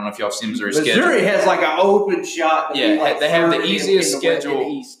 I don't know if y'all have seen Missouri's schedule. Missouri has like an open shot. They have the easiest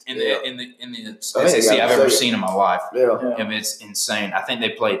schedule in the SEC I've ever seen in my life. Yeah. I mean, it's insane. I think they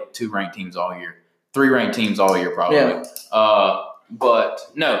played 2 ranked teams all year, 3 ranked teams all year probably. Yeah. But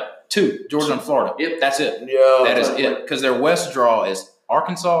no, 2, Georgia and Florida. Yep, that's it. Yeah, that is it. Because their West draw is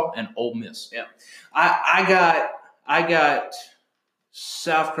Arkansas and Ole Miss. Yeah, I got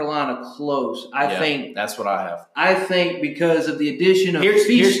South Carolina close. I think that's what I have. I think because of the addition of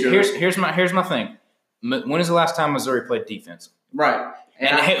Feaster. Here's my thing. When is the last time Missouri played defense? Right.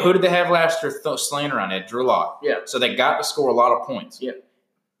 And who did they have last year slaying around? They had Drew Lock. Yeah. So they got to score a lot of points. Yeah.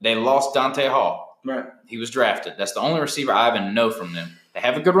 They lost Dante Hall. Right. He was drafted. That's the only receiver I even know from them. They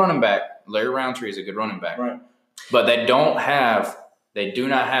have a good running back. Larry Roundtree is a good running back. Right. But they do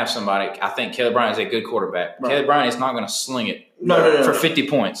not have somebody. I think Kelly Bryant is a good quarterback. Right. Kelly Bryant is not going to sling it for 50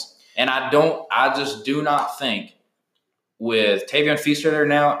 points. And I just do not think with Tavion Feaster there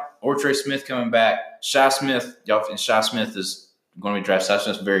now, or Trey Smith coming back, Shi Smith is going to be drafted. Shi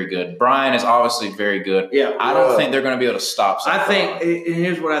Smith's very good. Brian is obviously very good. Yeah. I don't think they're going to be able to stop I think, and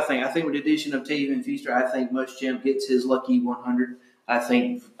here's what I think. I think with the addition of Tavion Feaster, I think Muschamp gets his lucky 100. I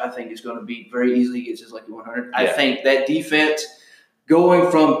think it's going to be very easily gets his lucky 100. Yeah. I think that defense going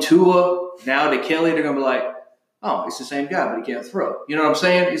from Tua now to Kelly, they're going to be like, oh, it's the same guy, but he can't throw. You know what I'm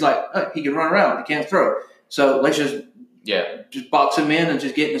saying? He's like, he can run around, he can't throw. So let's just box him in and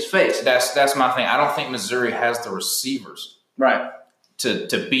just get in his face. That's my thing. I don't think Missouri has the receivers, right,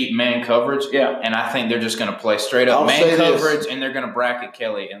 to beat man coverage. Yeah. And I think they're just going to play straight up man coverage, and they're going to bracket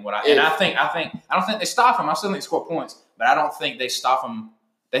Kelly. And I don't think they stop him. I still think they score points, but I don't think they stop him.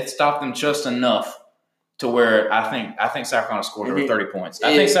 They stop them just enough to where I think South Carolina scores over 30 points.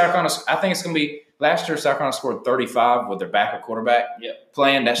 I think it's going to be last year. South Carolina scored 35 with their backup quarterback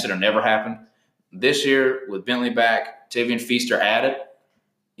playing. That should have never happened. This year with Bentley back, Tavian Feaster added,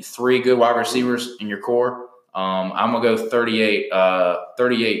 3 good wide receivers in your core. I'm going to go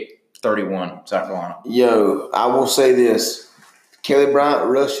 38-31 South Carolina. Yo, I will say this. Kelly Bryant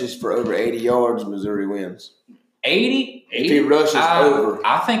rushes for over 80 yards, Missouri wins. 80? If he rushes over.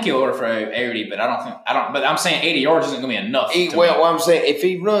 I think he'll order for 80, but but I'm saying 80 yards isn't going to be enough. Well, I'm saying if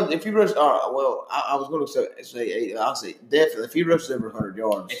he rushes, all right, well, I was going to say 80. I'll say definitely. If he rushes over 100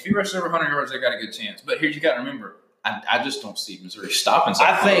 yards. If he rushes over 100 yards, they got a good chance. But here you got to remember, I just don't see Missouri stopping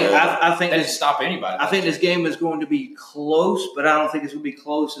something. I think they didn't stop anybody. I think this game is going to be close, but I don't think it's going to be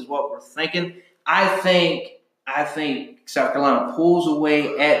close as what we're thinking. I think South Carolina pulls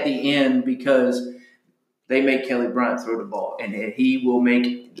away at the end because they make Kelly Bryant throw the ball, and he will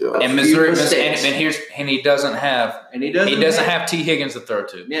make and Missouri and he doesn't have T. Higgins to throw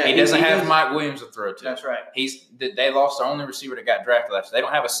to. Yeah, he doesn't have Mike Williams to throw to. That's right. They lost their only receiver that got drafted last year. They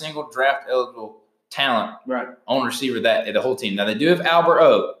don't have a single draft eligible talent on receiver that the whole team. Now they do have Albert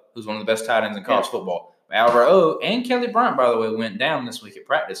O, who's one of the best tight ends in college football. Albert O and Kelly Bryant, by the way, went down this week at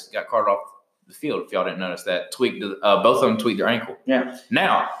practice, got carted off the field. If y'all didn't notice that, both of them tweaked their ankle. Yeah.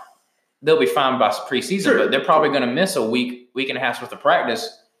 Now they'll be fine by preseason, but they're probably going to miss a week and a half's worth of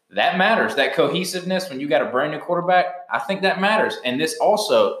practice. That matters. That cohesiveness when you got a brand new quarterback, I think that matters. And this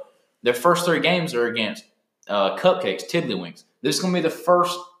also, their first 3 games are against Cupcakes, Tiddlywinks. This is going to be the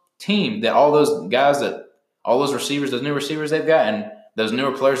first team that all those receivers, those new receivers they've got, and those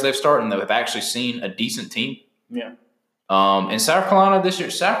newer players they've started, and they've actually seen a decent team. Yeah. And South Carolina this year,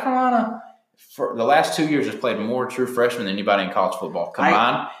 for the last 2 years has played more true freshmen than anybody in college football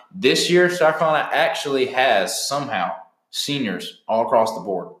combined. This year, South Carolina actually has somehow seniors all across the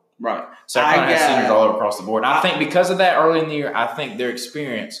board. Right. South Carolina has seniors all across the board. And I think because of that early in the year, I think their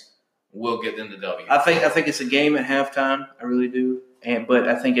experience will get them the W. I think it's a game at halftime. I really do. But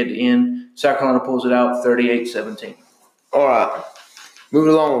I think at the end, South Carolina pulls it out 38-17. All right.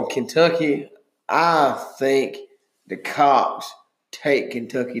 Moving along, Kentucky. I think the Cops take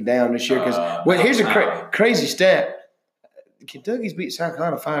Kentucky down this year because here's a crazy stat. Kentucky's beat South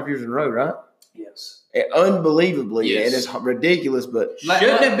Carolina 5 years in a row, right? Yes. Unbelievably, yes. And it's ridiculous. But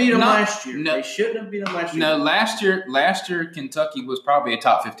shouldn't have beat them last year. No, they shouldn't have beat them last year. No, last year Kentucky was probably a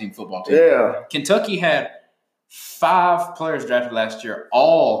top 15 football team. Yeah, Kentucky had 5 players drafted last year,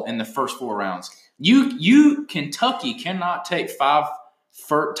 all in the first 4 rounds. Kentucky cannot take 5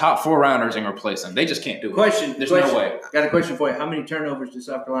 top 4 rounders and replace them. They just can't do it. There's no way. Got a question for you. How many turnovers did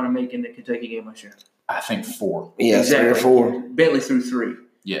South Carolina make in the Kentucky game last year? I think 4. Yeah, exactly. 3 or 4. Bentley threw 3.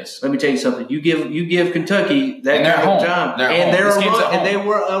 Yes. Let me tell you something. You give Kentucky that kind of time, and they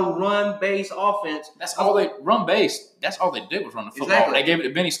were a run-based offense. That's all they run-based. That's all they did was run the football. Exactly. They gave it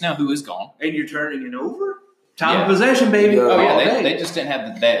to Benny Snell, who is gone. And you're turning it over. Time of possession, baby. Yeah. Oh yeah, they just didn't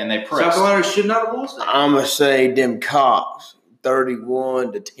have that, and they pressed. South Carolina should not have lost that. I'm gonna say them Cops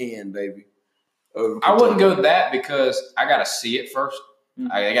 31-10, baby. I wouldn't go that because I gotta see it first.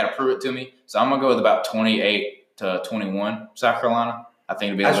 Mm-hmm. I gotta prove it to me. So I'm gonna go with about 28-21 South Carolina. I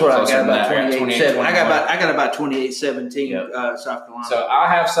think it'll be a little closer than that. 28-7. I got about 28-17 South Carolina. So I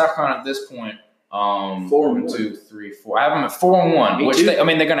have South Carolina at this point. 1, 2, 3, 4. I have them at 4-1. Which they're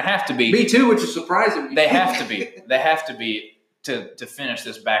going to have to be. Me too, which is surprising. They have to be. They have to be to finish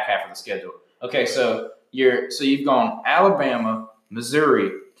this back half of the schedule. Okay, so you've gone Alabama,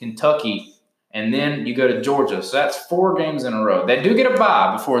 Missouri, Kentucky, and then you go to Georgia. So that's 4 games in a row. They do get a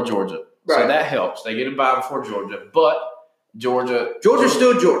bye before Georgia, so that helps. They get a bye before Georgia, but Georgia's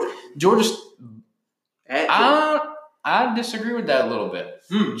still Georgia. Georgia's. I disagree with that a little bit.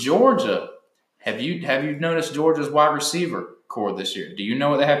 Georgia. Have you noticed Georgia's wide receiver core this year? Do you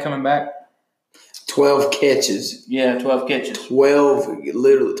know what they have coming back? 12 catches. Yeah, 12 catches. 12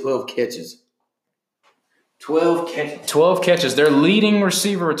 catches. 12 catches. 12 catches. Their leading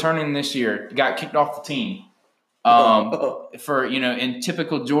receiver returning this year got kicked off the team. For in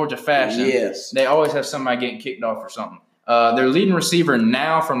typical Georgia fashion, yes, they always have somebody getting kicked off or something. Their leading receiver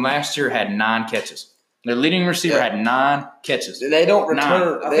now from last year had 9 catches. Their leading receiver had 9 catches. They don't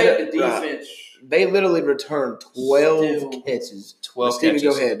return. I think the defense. They literally returned 12 catches. 12 Steven,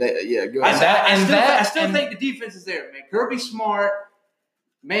 catches. Go ahead. Go ahead. I still think the defense is there, man. Kirby Smart,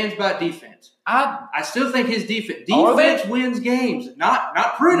 man's about defense. I still think his defense wins games.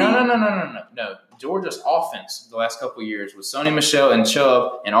 Not pretty. No. Georgia's offense the last couple of years with Sony Michel and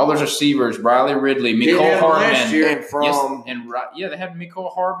Chubb and all those receivers, Riley Ridley, Mecole Hardman. Last year. They had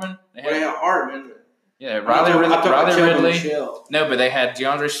Mecole Hardman. They had Hardman. Yeah, Riley Ridley. No, but they had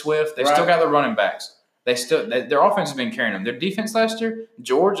DeAndre Swift. They still got the running backs. Their offense has been carrying them. Their defense last year,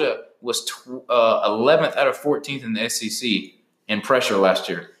 Georgia was 11th out of 14th in the SEC in pressure last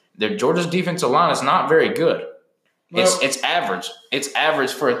year. Georgia's defensive line is not very good. Well, it's average. It's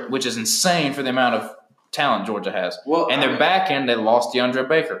average which is insane for the amount of talent Georgia has. And their back end, they lost DeAndre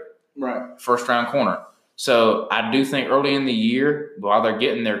Baker, first round corner. So I do think early in the year, while they're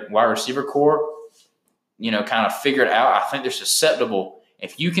getting their wide receiver core, kind of figured out, I think they're susceptible.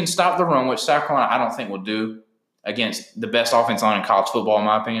 If you can stop the run, which South Carolina I don't think will do against the best offensive line in college football, in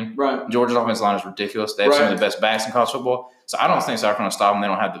my opinion. Right. Georgia's offensive line is ridiculous. They have some of the best backs in college football. So I don't think South Carolina stop them.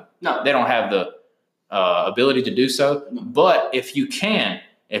 They don't have the ability to do so. No. But if you can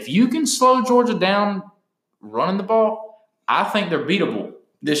slow Georgia down running the ball, I think they're beatable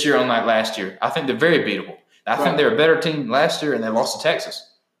this year, unlike last year. I think they're very beatable. I think they're a better team last year, and they lost to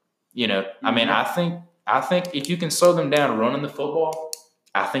Texas. I mean, I think if you can slow them down running the football,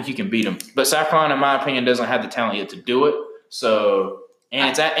 I think you can beat them. But South Carolina, in my opinion, doesn't have the talent yet to do it. So,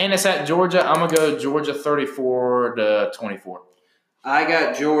 it's at Georgia. I'm gonna go Georgia 34-24. I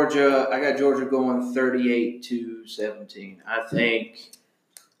got Georgia going 38-17. I think.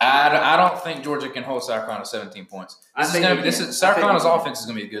 I don't think Georgia can hold South Carolina 17 points. South Carolina's offense is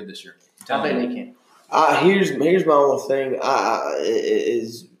gonna be good this year. I think they can. Here's my only thing.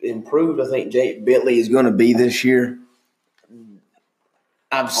 Is improved. I think Jake Bentley is going to be this year.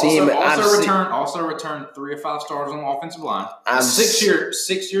 I've seen him. Also returned 3 or 5 stars on the offensive line. Six-year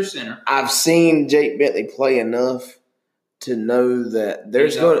center. I've seen Jake Bentley play enough to know that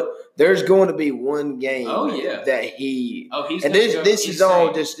there's going to be one game. That he. This is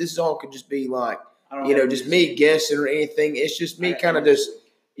all could just be like just me guessing or anything. It's just me kind of just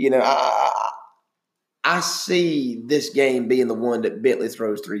I see this game being the one that Bentley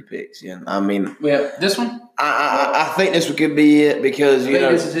throws 3 picks. I mean, this one. I think this could be it because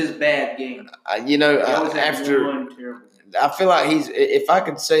this is his bad game. After I feel like if I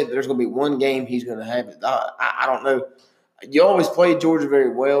could say that there's going to be one game he's going to have it. I don't know. You always play Georgia very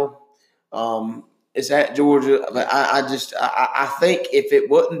well. It's at Georgia, but I think if it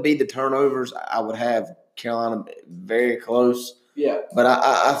wouldn't be the turnovers, I would have Carolina very close. Yeah, but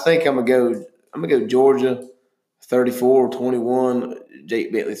I think I'm gonna go Georgia 34-21.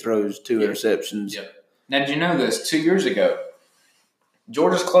 Jake Bentley throws 2 interceptions. Yeah. Now, did you know this? 2 years ago,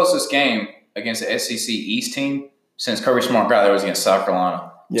 Georgia's closest game against the SEC East team since Kirby Smart got there was against South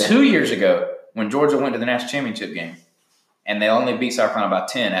Carolina. Yeah. 2 years ago, when Georgia went to the national championship game, and they only beat South Carolina by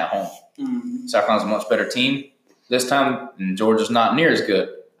 10 at home. Mm-hmm. South Carolina's a much better team this time, and Georgia's not near as good,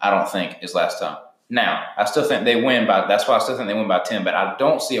 I don't think, as last time. Now, I still think they win that's why I still think they win by 10, but I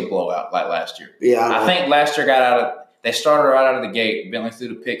don't see a blowout like last year. Yeah. I think last year they started right out of the gate. Bentley threw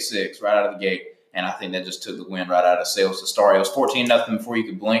the pick 6 right out of the gate, and I think that just took the win right out of sails to start. It was 14-0 before you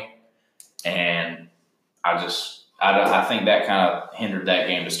could blink, and I think that kind of hindered that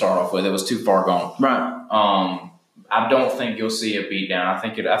game to start off with. It was too far gone. Right. I don't think you'll see a beatdown. I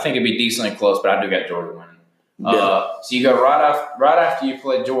think it'd be decently close, but I do got Georgia winning. Yeah. So you go right after you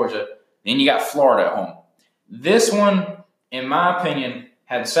play Georgia. Then you got Florida at home. This one, in my opinion,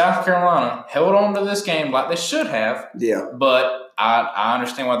 had South Carolina held on to this game like they should have. Yeah. But I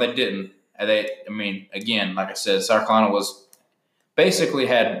understand why they didn't. Again, like I said, South Carolina basically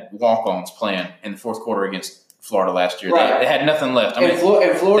had walk-ons playing in the fourth quarter against Florida last year. Right. They had nothing left. And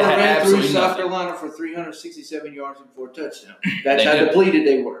Florida ran through South Carolina for 367 yards and 4 touchdowns. That's how depleted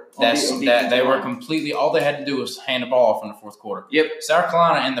they were. They were completely – all they had to do was hand the ball off in the fourth quarter. Yep. South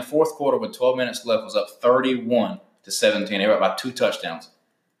Carolina in the fourth quarter with 12 minutes left was up 31-17. They were up by 2 touchdowns.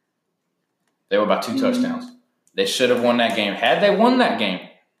 They should have won that game. Had they won that game,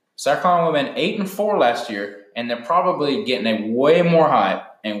 South Carolina would have been 8-4 last year, and they're probably getting a way more hype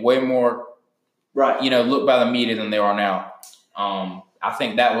and way more – right, look by the media than they are now. I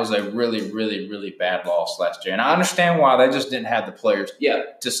think that was a really, really, really bad loss last year. And I understand why. They just didn't have the players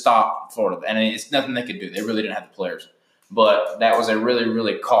to stop Florida. And it's nothing they could do. They really didn't have the players. But that was a really,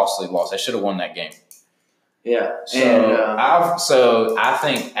 really costly loss. They should have won that game. Yeah. So I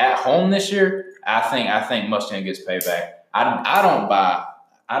think at home this year, I think Mustang gets payback. I don't buy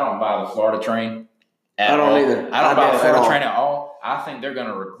the Florida train at all. I don't either. I don't buy the Florida train at all. I think they're going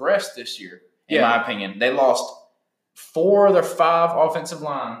to regress this year. In my opinion, they lost 4 of their 5 offensive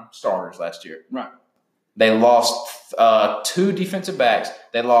line starters last year. Right. They lost 2 defensive backs.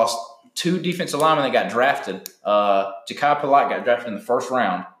 They lost 2 defensive linemen that got drafted. Ja'Kai Polite got drafted in the first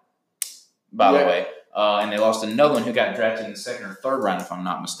round, by the way. And they lost another one who got drafted in the second or third round, if I'm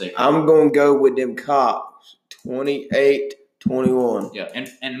not mistaken. I'm going to go with them Cops, 28-21. Yeah, and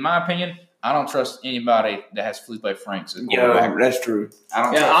in my opinion, I don't trust anybody that has Felipe Franks as quarterback. Yeah, that's true. I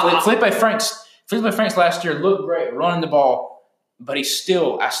don't trust Felipe Franks. Felipe Franks last year looked great running the ball, but I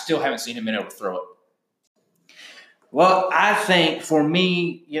still haven't seen him been able to throw it. Well, I think for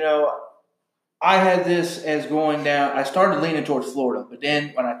me, I had this as going down. I started leaning towards Florida, but then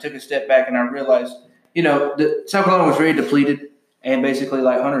when I took a step back and I realized, South Carolina was very depleted. And basically,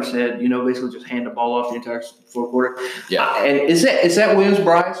 like Hunter said, basically just hand the ball off the entire fourth quarter. Yeah. And it's that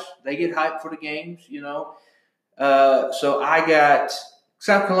Williams-Brice. They get hyped for the games, So I got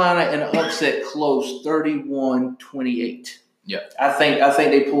South Carolina in an upset close, 31-28. Yeah. I think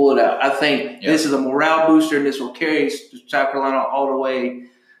they pull it out. I think this is a morale booster, and this will carry South Carolina all the way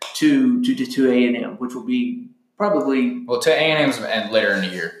to A&M, which will be probably to A&M's and later in the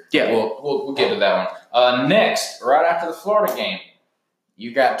year. Yeah. We'll get to that one. Next, right after the Florida game,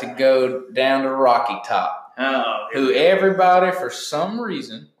 you got to go down to Rocky Top, who everybody for some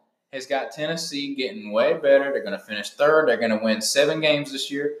reason has got Tennessee getting way better. They're going to finish third. They're going to win 7 games this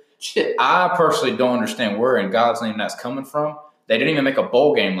year. Shit. I personally don't understand where in God's name that's coming from. They didn't even make a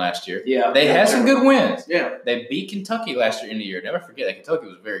bowl game last year. Yeah. They had some good wins. Yeah. They beat Kentucky last year in the year. Never forget that Kentucky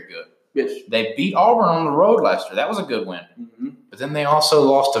was very good. Yes. They beat Auburn on the road last year. That was a good win. Mm-hmm. But then they also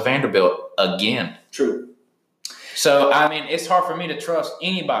lost to Vanderbilt again. True. So, it's hard for me to trust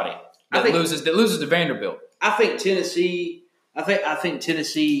anybody that loses to Vanderbilt. I think Tennessee. I think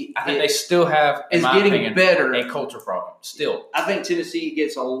Tennessee. I think they still have, in my opinion, better. A culture problem. Still, I think Tennessee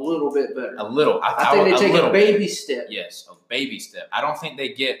gets a little bit better. A little. I think they take a baby step. Yes, a baby step. I don't think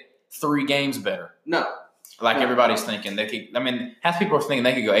they get 3 games better. No. Like everybody's thinking they could. Half people are thinking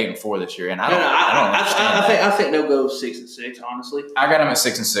they could go 8-4 this year, and I don't understand I think they'll go 6-6. Honestly, I got them at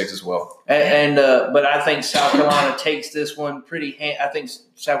 6-6 as well. But I think South Carolina takes this one pretty. I think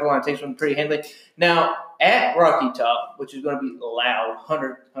South Carolina takes one pretty handily. Now at Rocky Top, which is going to be loud,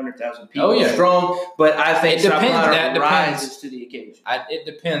 100,000 people strong. But I think South Carolina rises to the occasion. It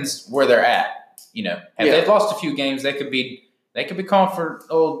depends where they're at. If they've lost a few games, they could be calling for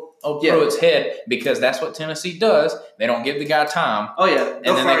old Pruitt's head, because that's what Tennessee does. They don't give the guy time. Oh yeah,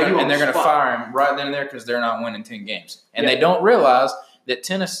 and then they're going to fire him right then and there because they're not winning 10 games. And they don't realize that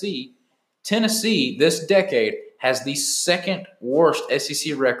Tennessee this decade has the second worst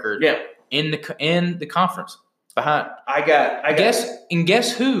SEC record in the conference. Behind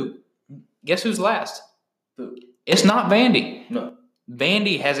guess who? Guess who's last? Who? It's not Vandy. No.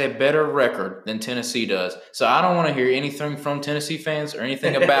 Vandy has a better record than Tennessee does. So I don't want to hear anything from Tennessee fans or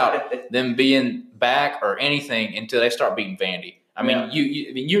anything about them being back or anything until they start beating Vandy.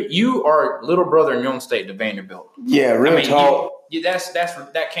 You are little brother in your own state to Vanderbilt. Yeah, really talk.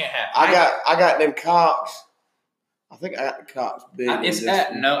 That can't happen. I got them Cox. I think I got the Cox big. I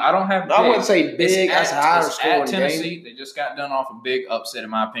don't have big. I wouldn't say big. That's higher scoring at Tennessee. game. They just got done off a big upset, in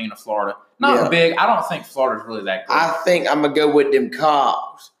my opinion, of Florida. Not big. I don't think Florida's really that good. I think I'm going to go with them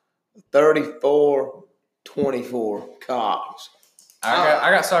Cox. 34-24 Cox.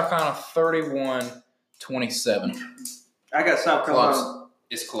 I got South Carolina 31-27. I got South Carolina.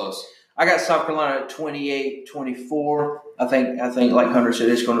 It's close. I got South Carolina at 28-24. I think like Hunter said,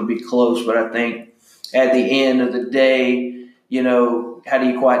 it's going to be close, but I think at the end of the day, how do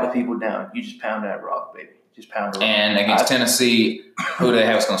you quiet the people down? You just pound that rock, baby. Just pound the rock. And against Tennessee, who the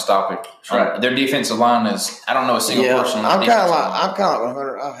hell's going to stop it? Right. Their defensive line is, I don't know a single person. I'm kind of like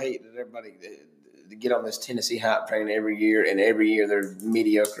Hunter. I hate that everybody to get on this Tennessee hype train every year, and every year they're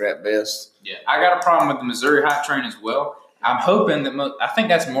mediocre at best. Yeah, I got a problem with the Missouri hype train as well. I'm hoping that I think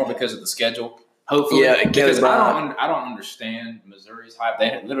that's more because of the schedule. Hopefully, because I don't understand Missouri's hype.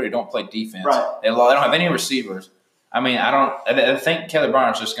 They literally don't play defense. Right. They don't have any receivers. I think Kelly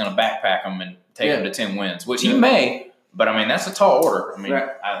Bryant's just going to backpack them and take them to 10 wins, which he may. But that's a tall order.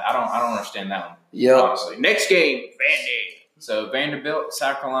 I don't understand that one. Yeah. Honestly. Next game, Vandy. So Vanderbilt,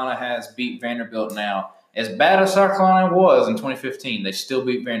 South Carolina has beat Vanderbilt now. As bad as South Carolina was in 2015, they still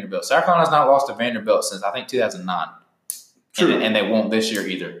beat Vanderbilt. South Carolina's not lost to Vanderbilt since I think 2009. True. And they won't this year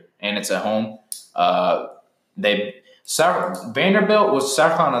either. And it's at home. Vanderbilt was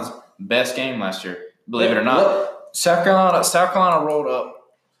South Carolina's best game last year, believe it or not. South Carolina rolled up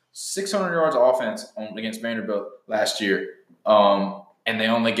 600 yards of offense against Vanderbilt last year, and they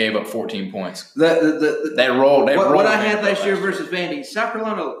only gave up 14 points. They rolled. What I had last year versus Vandy, South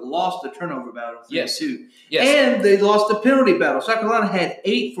Carolina lost the turnover battle. Yes. And they lost the penalty battle. South Carolina had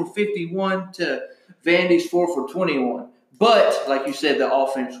 8 for 51 to Vandy's 4 for 21. But like you said, the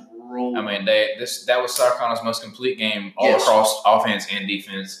offense rolled. I mean, that was South Carolina's most complete game all across offense and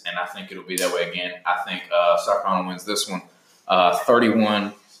defense, and I think it'll be that way again. I think South Carolina wins this one,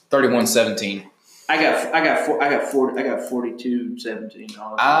 31-17. I got 42-17.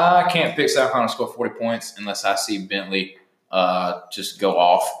 I can't pick South Carolina to score 40 points unless I see Bentley just go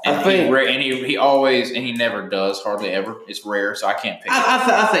off. And he never does, hardly ever. It's rare, so I can't pick.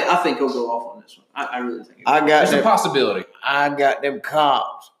 I think he'll go off on this one. I really think. There's a possibility. I got them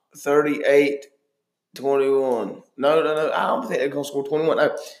Cops 38-21. No. I don't think they're gonna score 21.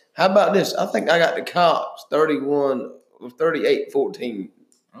 No. How about this? I think I got the Cops 38-14.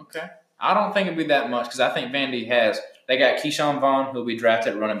 Okay. I don't think it'll be that much because I think Vandy they got Keyshawn Vaughn, who'll be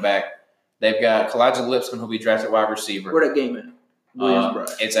drafted at running back. They've got Kalijah Lipscomb, who'll be drafted wide receiver. Where that game at?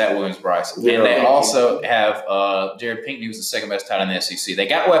 Williams-Brice. It's at Williams-Brice. Yeah, and they also have Jared Pinkney, who's the second best tight end in the SEC. They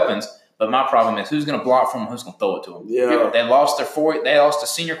got weapons, but my problem is who's going to block from them, who's going to throw it to them. Yeah. They lost a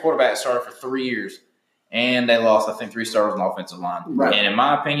senior quarterback that started for 3 years, and they lost, I think, 3 starters on the offensive line. Right. And in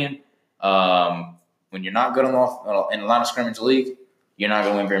my opinion, when you're not good in the line of scrimmage league, you're not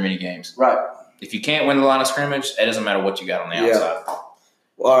going to win very many games. Right. If you can't win the line of scrimmage, it doesn't matter what you got on the outside.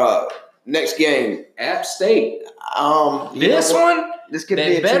 Next game, App State. This could be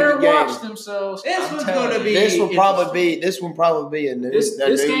a better tricky game. watch themselves. This one's going to be. This will probably be a new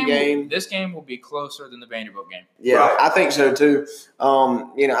game. This game will be closer than the Vanderbilt game. Yeah, Right. I think so too. I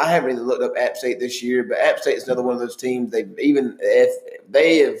haven't really looked up App State this year, but App State is another one of those teams. One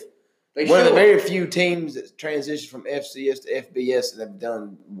of the very few teams that transitioned from FCS to FBS and have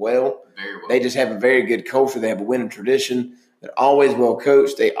done well. Very well. They just have a very good culture. They have a winning tradition. They're always well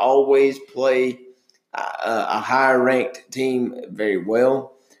coached. They always play a higher ranked team very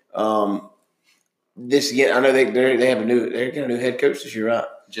well. This again, I know they have a new head coach this year, right?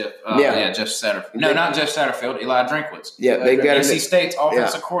 Jeff Satterfield. No, not Jeff Satterfield. Eli Drinkwitz. Yeah, they've got NC State's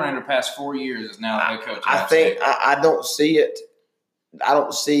offensive coordinator the past 4 years is now the head coach. I don't see it. I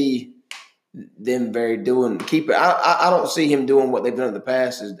don't see them I don't see him doing what they've done in the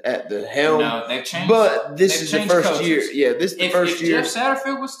past is at the helm. No, they've changed. But this is the first coaches. year. Yeah, this is the first year. If Jeff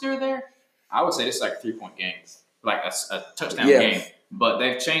Satterfield was still there, I would say this is like a 3-point game, like a touchdown game. But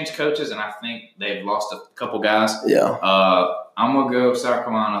they've changed coaches, and I think they've lost a couple guys. Yeah. I'm gonna go South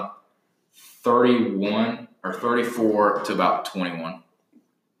Carolina 31 or 34 to about 21.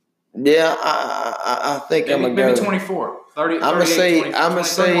 Yeah, I think I'm gonna maybe go 24. 30, I'm gonna say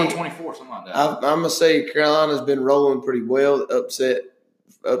 21, 24, something like that. I'm gonna say Carolina's been rolling pretty well. Upset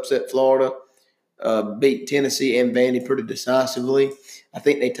Florida, beat Tennessee and Vandy pretty decisively. I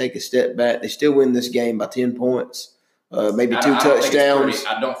think they take a step back. They still win this game by 10 points, maybe 2 touchdowns.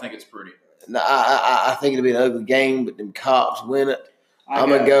 I don't think it's pretty. No, I think it'll be an ugly game, but them Cops win it. I'm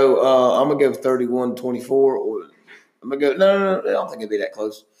gonna go 31-24, or I'm gonna go. No, I don't think it'll be that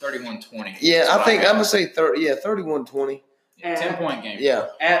close. 31-20. Yeah, I think I'm gonna say 31-20. 10-point game. Yeah.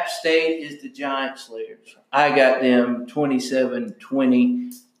 App State is the Giant Slayers. I got them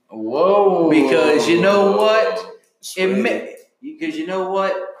 27-20. Whoa! Because you know what? Because you know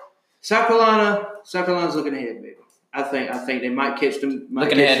what? South Carolina's looking ahead, baby. I think they might catch them.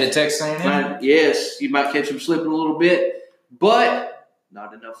 Looking ahead to Texas A&M? Yes, you might catch them slipping a little bit, but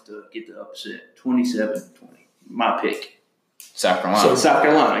not enough to get the upset. 27-20. My pick. South Carolina. So South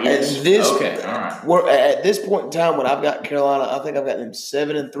Carolina, yes. Okay, all right. At this point in time, when I've got Carolina, I think I've got them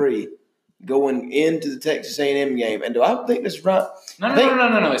 7-3 going into the Texas A&M game. And do I think this is right?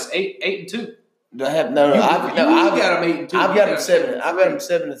 No. It's 8-2. Do I have no? I've got them 8-2. I've got them 7. I've got them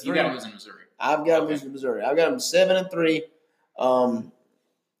 7-3. You got them losing Missouri. I've got them losing Missouri. I've got them 7-3.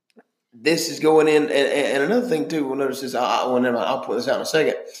 This is going in, and another thing too. We'll notice this. I'll put this out in a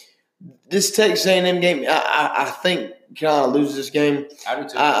second. This Texas A&M game, I think Carolina loses this game. I do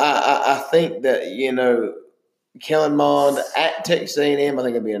too. I think that Kellen Mond at Texas A&M. I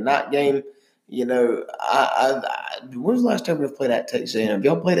think it'll be a night game. When was the last time we played at Texas A&M? Have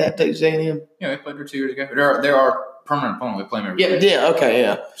y'all played at Texas A&M? Yeah, we played there 2 years ago. They're our permanent opponent. We play them every year. Yeah, okay,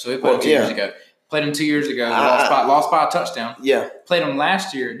 yeah. So we played 2 years ago. Played them 2 years ago. Lost by a touchdown. Yeah. Played them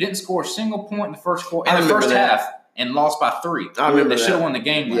last year. Didn't score a single point in the first half, and lost by 3. I remember they should have won the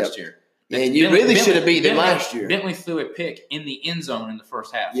game last year. And you really should have beat them last year. Bentley threw a pick in the end zone in the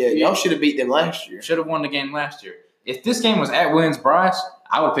first half. Yeah, y'all should have beat them last year. Should have won the game last year. If this game was at Williams-Brice,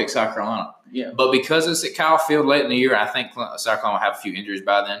 I would pick South Carolina. Yeah. But because it's at Kyle Field late in the year, I think South Carolina will have a few injuries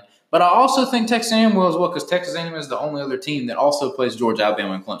by then. But I also think Texas A&M will as well, because Texas A&M is the only other team that also plays Georgia,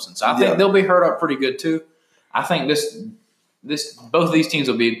 Alabama, and Clemson. So I think they'll be hurt up pretty good too. I think both of these teams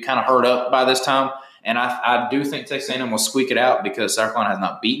will be kind of hurt up by this time. And I do think Texas A&M will squeak it out because South Carolina has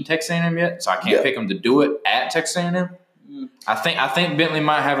not beaten Texas A&M yet, so I can't pick them to do it at Texas A&M. I think Bentley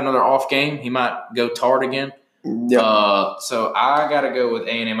might have another off game. He might go Tart again. Yeah. So I got to go with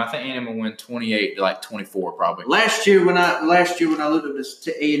A&M. I think A&M will win 28-24 probably. Last year when I looked at this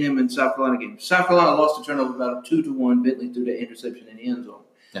A&M and South Carolina game, South Carolina lost the turnover about 2-1. Bentley threw the interception in the end zone.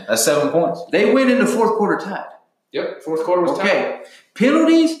 Yeah, that's 7 points. They went in the fourth quarter tied. Yep, fourth quarter was tied. Okay.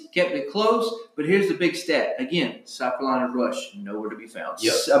 Penalties kept it close, but here's the big stat. Again, South Carolina rush nowhere to be found.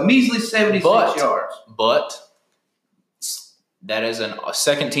 Yep. A measly 76 yards. But that is a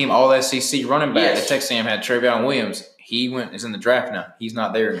second-team All-SEC running back. Yes. The Texas A&M had Travion Williams. He is in the draft now. He's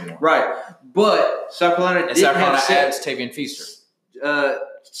not there anymore. Right. But South Carolina and South Carolina adds Tavian Feaster.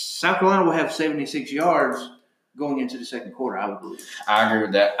 South Carolina will have 76 yards going into the second quarter, I would believe. I agree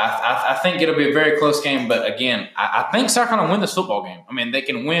with that. I think it'll be a very close game, but again, I think South Carolina will win this football game. I mean, they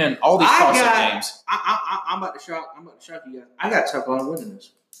can win all these toss-up games. I'm about to shock you guys. I got South Carolina winning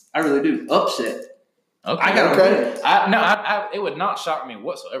this. I really do. Upset. Okay. I got okay. It would not shock me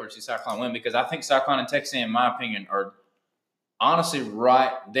whatsoever to see South Carolina win because I think South Carolina and Texas A&M, in my opinion, are honestly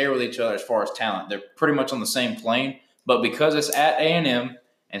right there with each other as far as talent. They're pretty much on the same plane, but because it's at A&M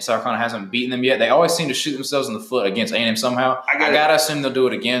and South Carolina hasn't beaten them yet, they always seem to shoot themselves in the foot against A&M somehow. I got to assume they'll do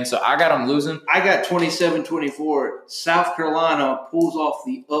it again, so I got them losing. I got 27-24. South Carolina pulls off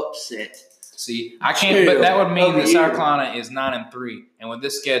the upset. See, I can't, but that would mean that South Carolina is 9-3, and with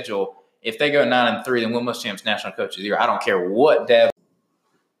this schedule, if they go 9-3, then Will Muschamp's national coach of the year. I don't care what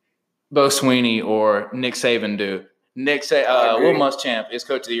Bo Sweeney or Nick Saban do. Will Muschamp is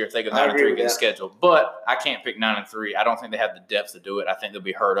coach of the year if they go 9-3 get the schedule. But I can't pick 9-3. I don't think they have the depth to do it. I think they'll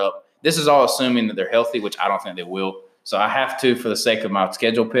be hurt up. This is all assuming that they're healthy, which I don't think they will. So I have to, for the sake of my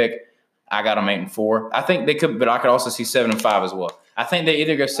schedule pick, I got them 8-4. I think they could, but I could also see 7-5 as well. I think they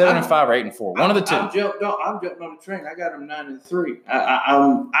either go 7-5 or 8-4. One of the two. I'm jumping on the train. I got them 9-3.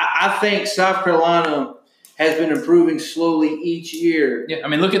 I think South Carolina has been improving slowly each year. Yeah, I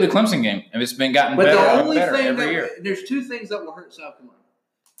mean, look at the Clemson game. It's been gotten better and better every year. There's two things that will hurt South Carolina.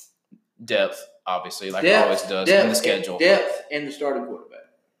 Depth, obviously, like it always does, in the schedule. Depth and the starting quarterback.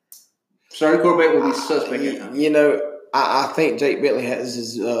 Starting quarterback will be suspect at times. You know, I think Jake Bentley has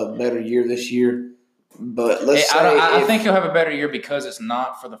his better year this year. But I think he'll have a better year because it's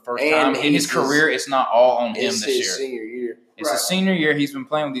not for the first time in his career. It's not all on him this year. It's his senior year. It's his senior year. He's been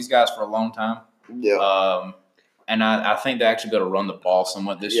playing with these guys for a long time. Yeah. And I think they actually going to run the ball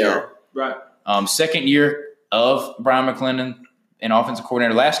somewhat this year. Right. Second year of Brian McClendon, an offensive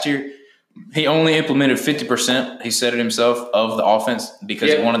coordinator. Last year, he only implemented 50%, he said it himself, of the offense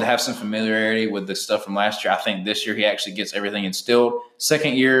because he wanted to have some familiarity with the stuff from last year. I think this year he actually gets everything instilled.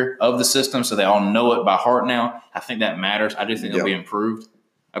 Second year of the system, so they all know it by heart now. I think that matters. I do think they'll be improved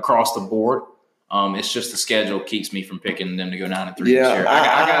across the board. It's just the schedule keeps me from picking them to go 9-3 this year.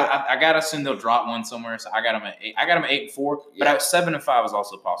 I got to assume they'll drop one somewhere, so I got them at 8. I got them at 8-4, but 7-5 is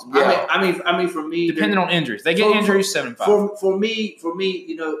also possible. Yeah. I mean, for me, depending on injuries, they get injuries 7-5. For me,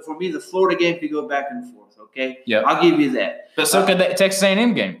 the Florida game could go back and forth. Okay, yeah, I'll give you that. But so could the Texas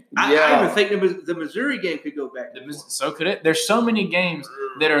A&M game. I even think the Missouri game could go back. So could it. There's so many games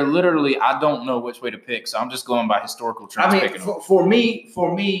that are literally I don't know which way to pick, so I'm just going by historical trends. I mean, for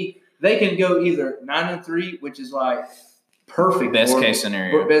me. They can go either 9-3, which is like perfect best case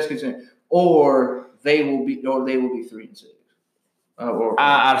scenario, or they will be 3-6.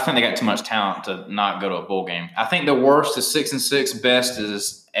 I think they got too much talent to not go to a bowl game. I think the worst is 6-6. Best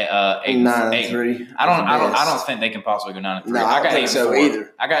is 9-3. I don't think they can possibly go 9-3. No, I got 8-4 so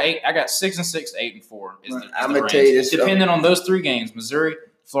either. I got 6-6, 8-4. I'm gonna tell you this, depending on those three games: Missouri,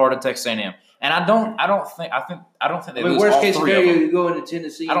 Florida, Texas A&M. And I don't think they lose worst all case three scenario, of them. you go into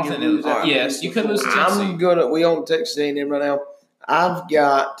Tennessee. I don't think they lose. Yes, you could lose to Tennessee. We on Texas A&M right now. I've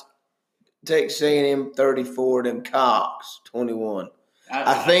got Texas A&M 34, them Cox 21.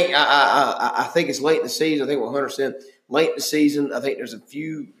 I think it's late in the season. I think we're 100% late in the season. I think there's a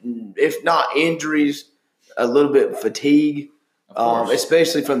few, if not injuries, a little bit of fatigue,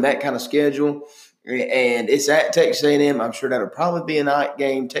 especially from that kind of schedule. And it's at Texas A&M. I'm sure that'll probably be a night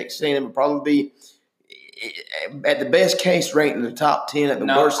game. Texas A&M will probably be, at the best case, ranked in the top 10. At the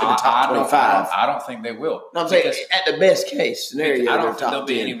worst, in the top 25. I don't think they will. No, I'm saying at the best case scenario, I don't think they'll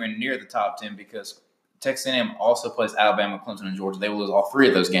be anywhere near the top 10 because Texas A&M also plays Alabama, Clemson, and Georgia. They will lose all three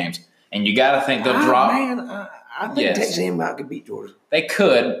of those games. And you got to think they'll drop. I think Texas A&M could beat Georgia. They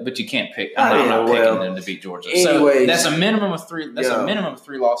could, but you can't pick. I'm not picking them to beat Georgia. Anyways, so that's a minimum of 3. That's a minimum of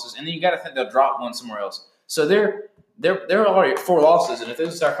 3 losses, and then you got to think they'll drop one somewhere else. So they're already at 4 losses, and if they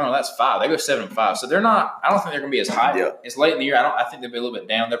lose South Carolina, that's 5. They go 7-5. So they're not. I don't think they're going to be as high. Yeah. It's late in the year. I think they'll be a little bit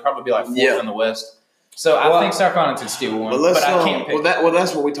down. They'll probably be like 4th in the West. So I think South Carolina could steal one, but I can't pick.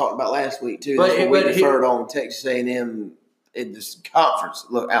 That's what we talked about last week too. That's what we deferred on Texas A&M in this conference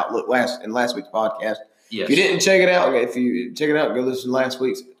outlook in last week's podcast. Yes. If you didn't check it out, go listen to last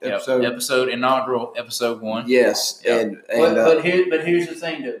week's episode. Inaugural episode 1. Yes, yep. But here's the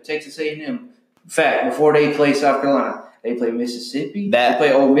thing though. Texas A&M, fact, before they play South Carolina, they play Mississippi. They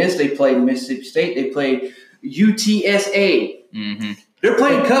play Ole Miss. They play Mississippi State. They play UTSA. Mm-hmm. They're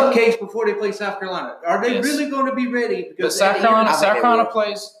playing cupcakes before they play South Carolina. Are they really going to be ready? Because South Carolina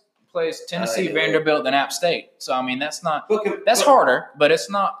plays Tennessee, Vanderbilt, and App State. So I mean, that's harder, but it's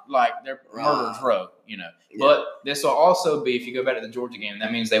not like they're murderers row, you know. Yeah. But this will also be, if you go back to the Georgia game,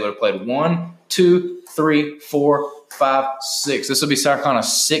 that means they would have played 1, 2, 3, 4, 5, 6. This will be South Carolina's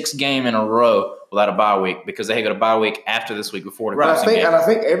 6th game in a row without a bye week because they got a bye week after this week before the Clemson game. And I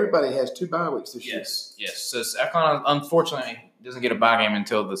think everybody has 2 bye weeks this year. Yes. So South Carolina, unfortunately, doesn't get a bye game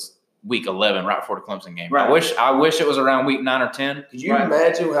until this week 11, right before the Clemson game. Right. I wish it was around week 9 or 10. Could you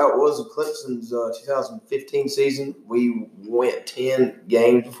imagine how it was in Clemson's 2015 season? We went 10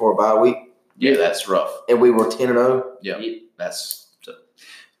 games before a bye week. Yeah, that's rough. And we were 10-0. Yeah, that's.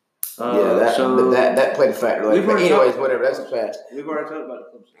 That played a factor. Whatever. That's a fact. We've already talked about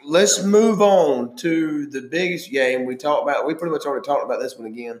it. Let's move on to the biggest game we talked about. We pretty much already talked about this one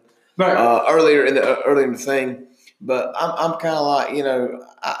again earlier in the thing. But I'm kind of like, you know,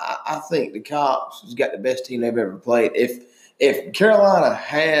 I think the Cops has got the best team they've ever played. If Carolina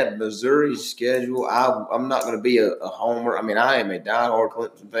had Missouri's schedule, I'm not going to be a homer. I mean, I am a diehard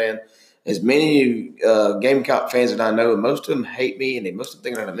Clemson fan. As many Gamecock fans that I know, and most of them hate me, and they most of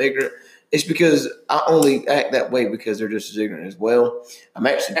them think I'm ignorant. It's because I only act that way because they're just as ignorant as well. I'm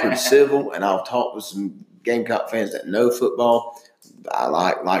actually pretty civil, and I'll talk with some Gamecock fans that know football. I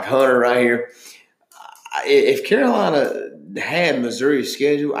like Hunter right here. If Carolina had Missouri's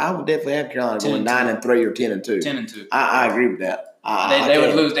schedule, I would definitely have Carolina going 9-3 or 10-2. 10-2. I agree with that. They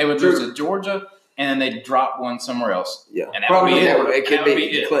would lose. They would lose to Georgia, and then they'd drop one somewhere else. Yeah, and that would be it. It could be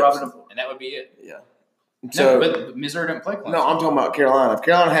it. And that would be it. Yeah. So, but Missouri didn't play Clemson. No, I'm talking about Carolina. If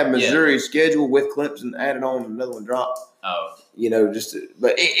Carolina had Missouri's schedule with Clemson added on, another one dropped. Oh, you know,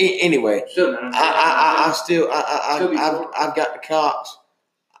 but anyway, I've got the Cox.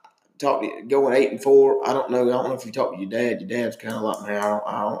 Going 8-4. I don't know if you talk to your dad. Your dad's kind of like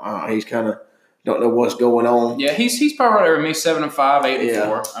me. He's kind of don't know what's going on. Yeah, he's probably right with me. 7-5,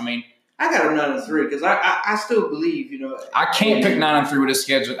 8-4. I mean, I got him 9-3 because I still believe, you know. I can't pick 9-3 with his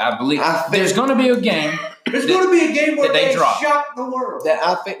schedule. I believe there's going to be a game. There's going to be a game where they drop. shock the world.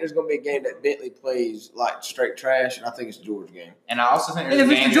 I think there's going to be a game that Bentley plays like straight trash, and I think it's the Georgia game. And I also think there's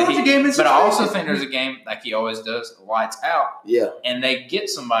a game. But I also think there's a game like he always does, lights out. Yeah. And they get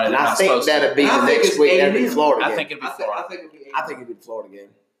somebody. And I think that'd be the next week. That'd be Florida game. I think it'd be Florida. I think it'd be the Florida game.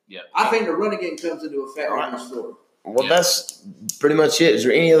 Yeah. I think the running game comes into effect against Florida. Well, that's pretty much it. Is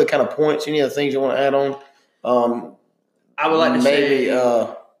there any other kind of points, any other things you want to add on? I would like to say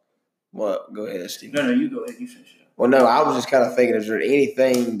what? Go ahead, Steve. No, you go ahead. You finish it. Well, no, I was just kind of thinking, is there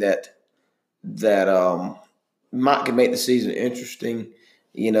anything that might could make the season interesting?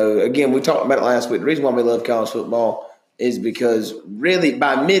 You know, again, we talked about it last week. The reason why we love college football is because really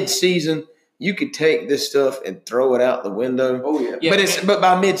by mid-season, you could take this stuff and throw it out the window. Oh, yeah. But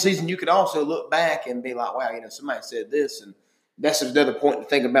by mid-season, you could also look back and be like, wow, you know, somebody said this, and that's another point to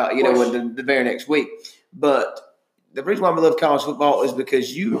think about, you know, in the very next week. But the reason why we love college football is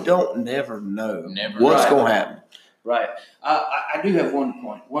because you don't never know what's going to happen. Right. I do have one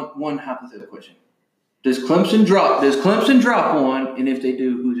point, one hypothetical question. Does Clemson drop one? And if they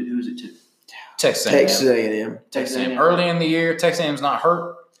do, who's it to? Texas A&M. Texas A&M. Early in the year, Texas A&M's not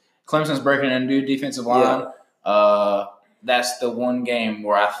hurt. Clemson's breaking in a new defensive line. Yeah. That's the one game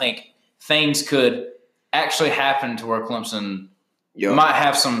where I think things could actually happen to where Clemson might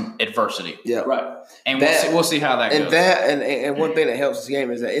have some adversity. Yeah, right. And we'll see how that goes. And one thing that helps this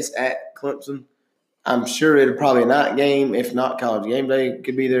game is that it's at Clemson. I'm sure it'll probably a night game. If not, College Game Day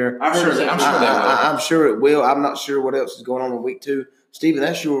could be there. I'm sure it will. I'm not sure what else is going on in week 2. Steven,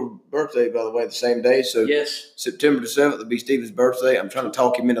 that's your birthday, by the way, the same day. So yes. September the 7th will be Steven's birthday. I'm trying to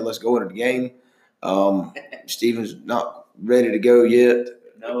talk him into let's go into the game. Steven's not ready to go yet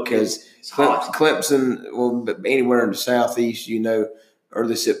because Clemson, well, anywhere in the southeast, you know,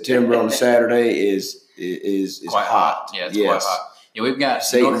 early September on a Saturday is quite hot. Yeah, it's quite hot. Yeah, we've got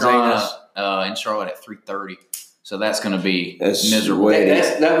North Carolina in Charlotte at 3:30. So that's going to be miserable.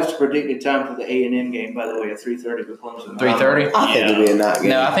 That was the predicted time for the A&M game, by the way, at 3:30 for Clemson. 3:30? I think it'll be a night game.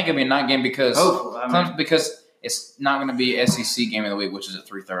 No, I think it'll be a night game because it's not going to be SEC game of the week, which is at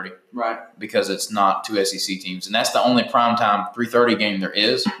 3:30. Right. Because it's not two SEC teams, and that's the only primetime 3:30 game there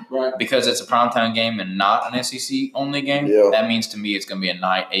is. Right. Because it's a primetime game and not an SEC only game. Yeah. That means to me it's going to be a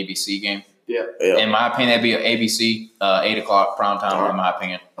night ABC game. Yeah. In my opinion, that'd be an ABC 8 o'clock primetime. All right. In my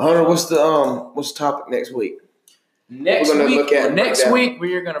opinion. Hunter, what's the topic next week? Next week,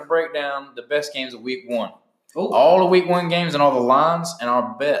 we are going to break down the best games of week 1. Oh. All the week 1 games and all the lines and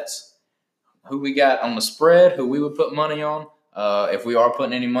our bets. Who we got on the spread, who we would put money on. If we are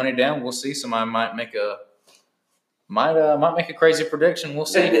putting any money down, we'll see. Somebody might make a crazy prediction. We'll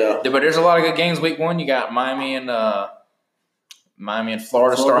see. Yeah. But there's a lot of good games week 1. You got Miami and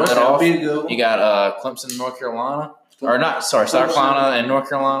Florida starting it off. You got Clemson, North Carolina. Or not, sorry, South Carolina and North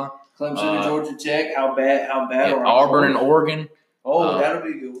Carolina. Clemson and Georgia Tech. How bad? Yeah, Auburn and Oregon. Oh, that'll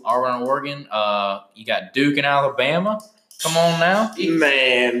be good. Auburn and Oregon. You got Duke and Alabama. Come on now,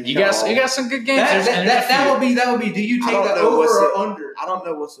 man. You got some good games. That would be. Do you take that over or under? I don't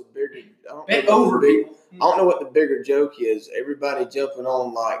know what's the bigger. Bet over. I don't know what the bigger joke is. Everybody jumping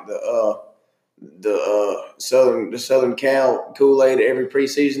on like the Southern Cal Kool-Aid every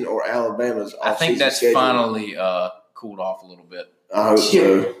preseason, or Alabama's. I think that's schedule. Finally cooled off a little bit. I hope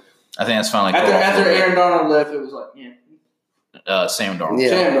so. I think that's finally after Aaron Donald left, it was like Sam Darnold. Yeah.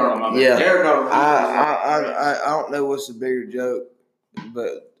 Sam Darnold, my man. Yeah. Aaron Donald. I don't know what's the bigger joke,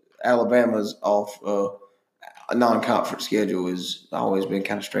 but Alabama's off a non-conference schedule has always been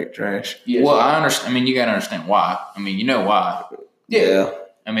kind of straight trash. Yes. Well, I understand. I mean, you got to understand why. I mean, you know why. Yeah.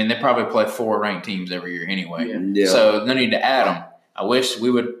 I mean, they probably play 4 ranked teams every year anyway. Yeah. So no need to add them. I wish we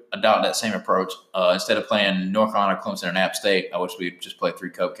would adopt that same approach. Instead of playing North Carolina, Clemson, and App State, I wish we'd just play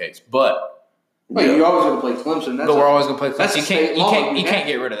 3 cupcakes. But you're always going to play Clemson. We're always going to play Clemson. That's You can't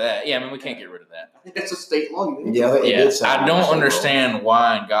get rid of that. Yeah, I mean, we can't get rid of that. I think that's a state law. Yeah, I don't understand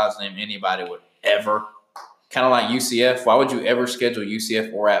why in God's name anybody would ever, kind of like UCF, why would you ever schedule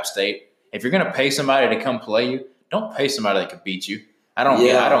UCF or App State? If you're going to pay somebody to come play you, don't pay somebody that could beat you. I don't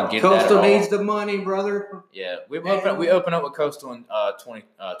get that at Coastal all. needs the money, brother. Yeah, we open up with Coastal in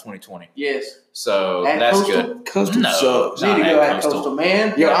 2020. Yes. So at that's Coastal? good. Coastal sucks. Need to go at Coastal,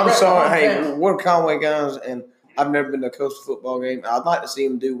 man. Yeah, I'm sorry. Hey, we're Conway guys, and I've never been to a Coastal football game. I'd like to see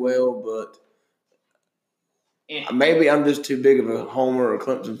them do well, but maybe I'm just too big of a Homer or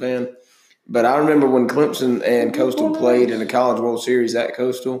Clemson fan. But I remember when Clemson and Coastal played in the College World Series at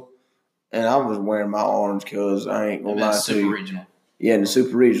Coastal, and I was wearing my orange because I ain't gonna lie to you. Regional. Yeah, in the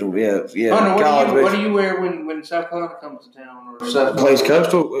Super Regional. Yeah. Hunter, what do you wear when South Carolina comes to town? Or South plays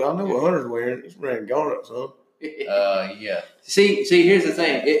Coastal? I know what Hunter's wearing. He's wearing garnets, huh? Yeah. See, here's the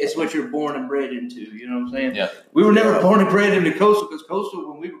thing. It's what you're born and bred into. You know what I'm saying? Yeah. We were never born and bred into Coastal because Coastal,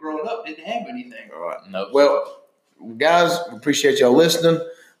 when we were growing up, didn't have anything. All right. Nope. Well, guys, we appreciate y'all listening.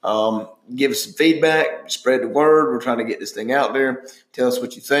 Give us some feedback. Spread the word. We're trying to get this thing out there. Tell us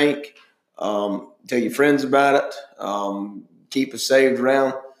what you think. Tell your friends about it. Keep us saved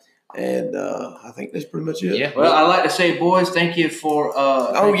around. And I think that's pretty much it. Yeah. Well, I'd like to say, boys, thank you for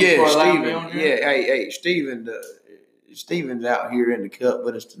allowing me on Steven. here. Yeah, hey, Steven. Steven's out here in the cup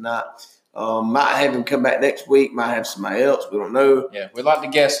with us tonight. Might have him come back next week. Might have somebody else. We don't know. Yeah, we like the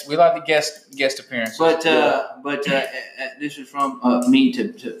guest appearances. But this is from me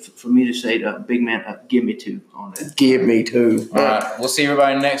for me to say, big man, give me 2 on that. Give me 2. All right, we'll see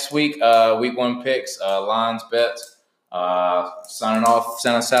everybody next week. Week 1 picks, lines, bets. Signing off,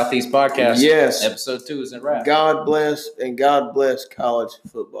 Sound of Southeast podcast. Yes, episode 2 is a wrap. God bless college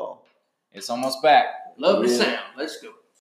football. It's almost back. Love the sound. Let's go.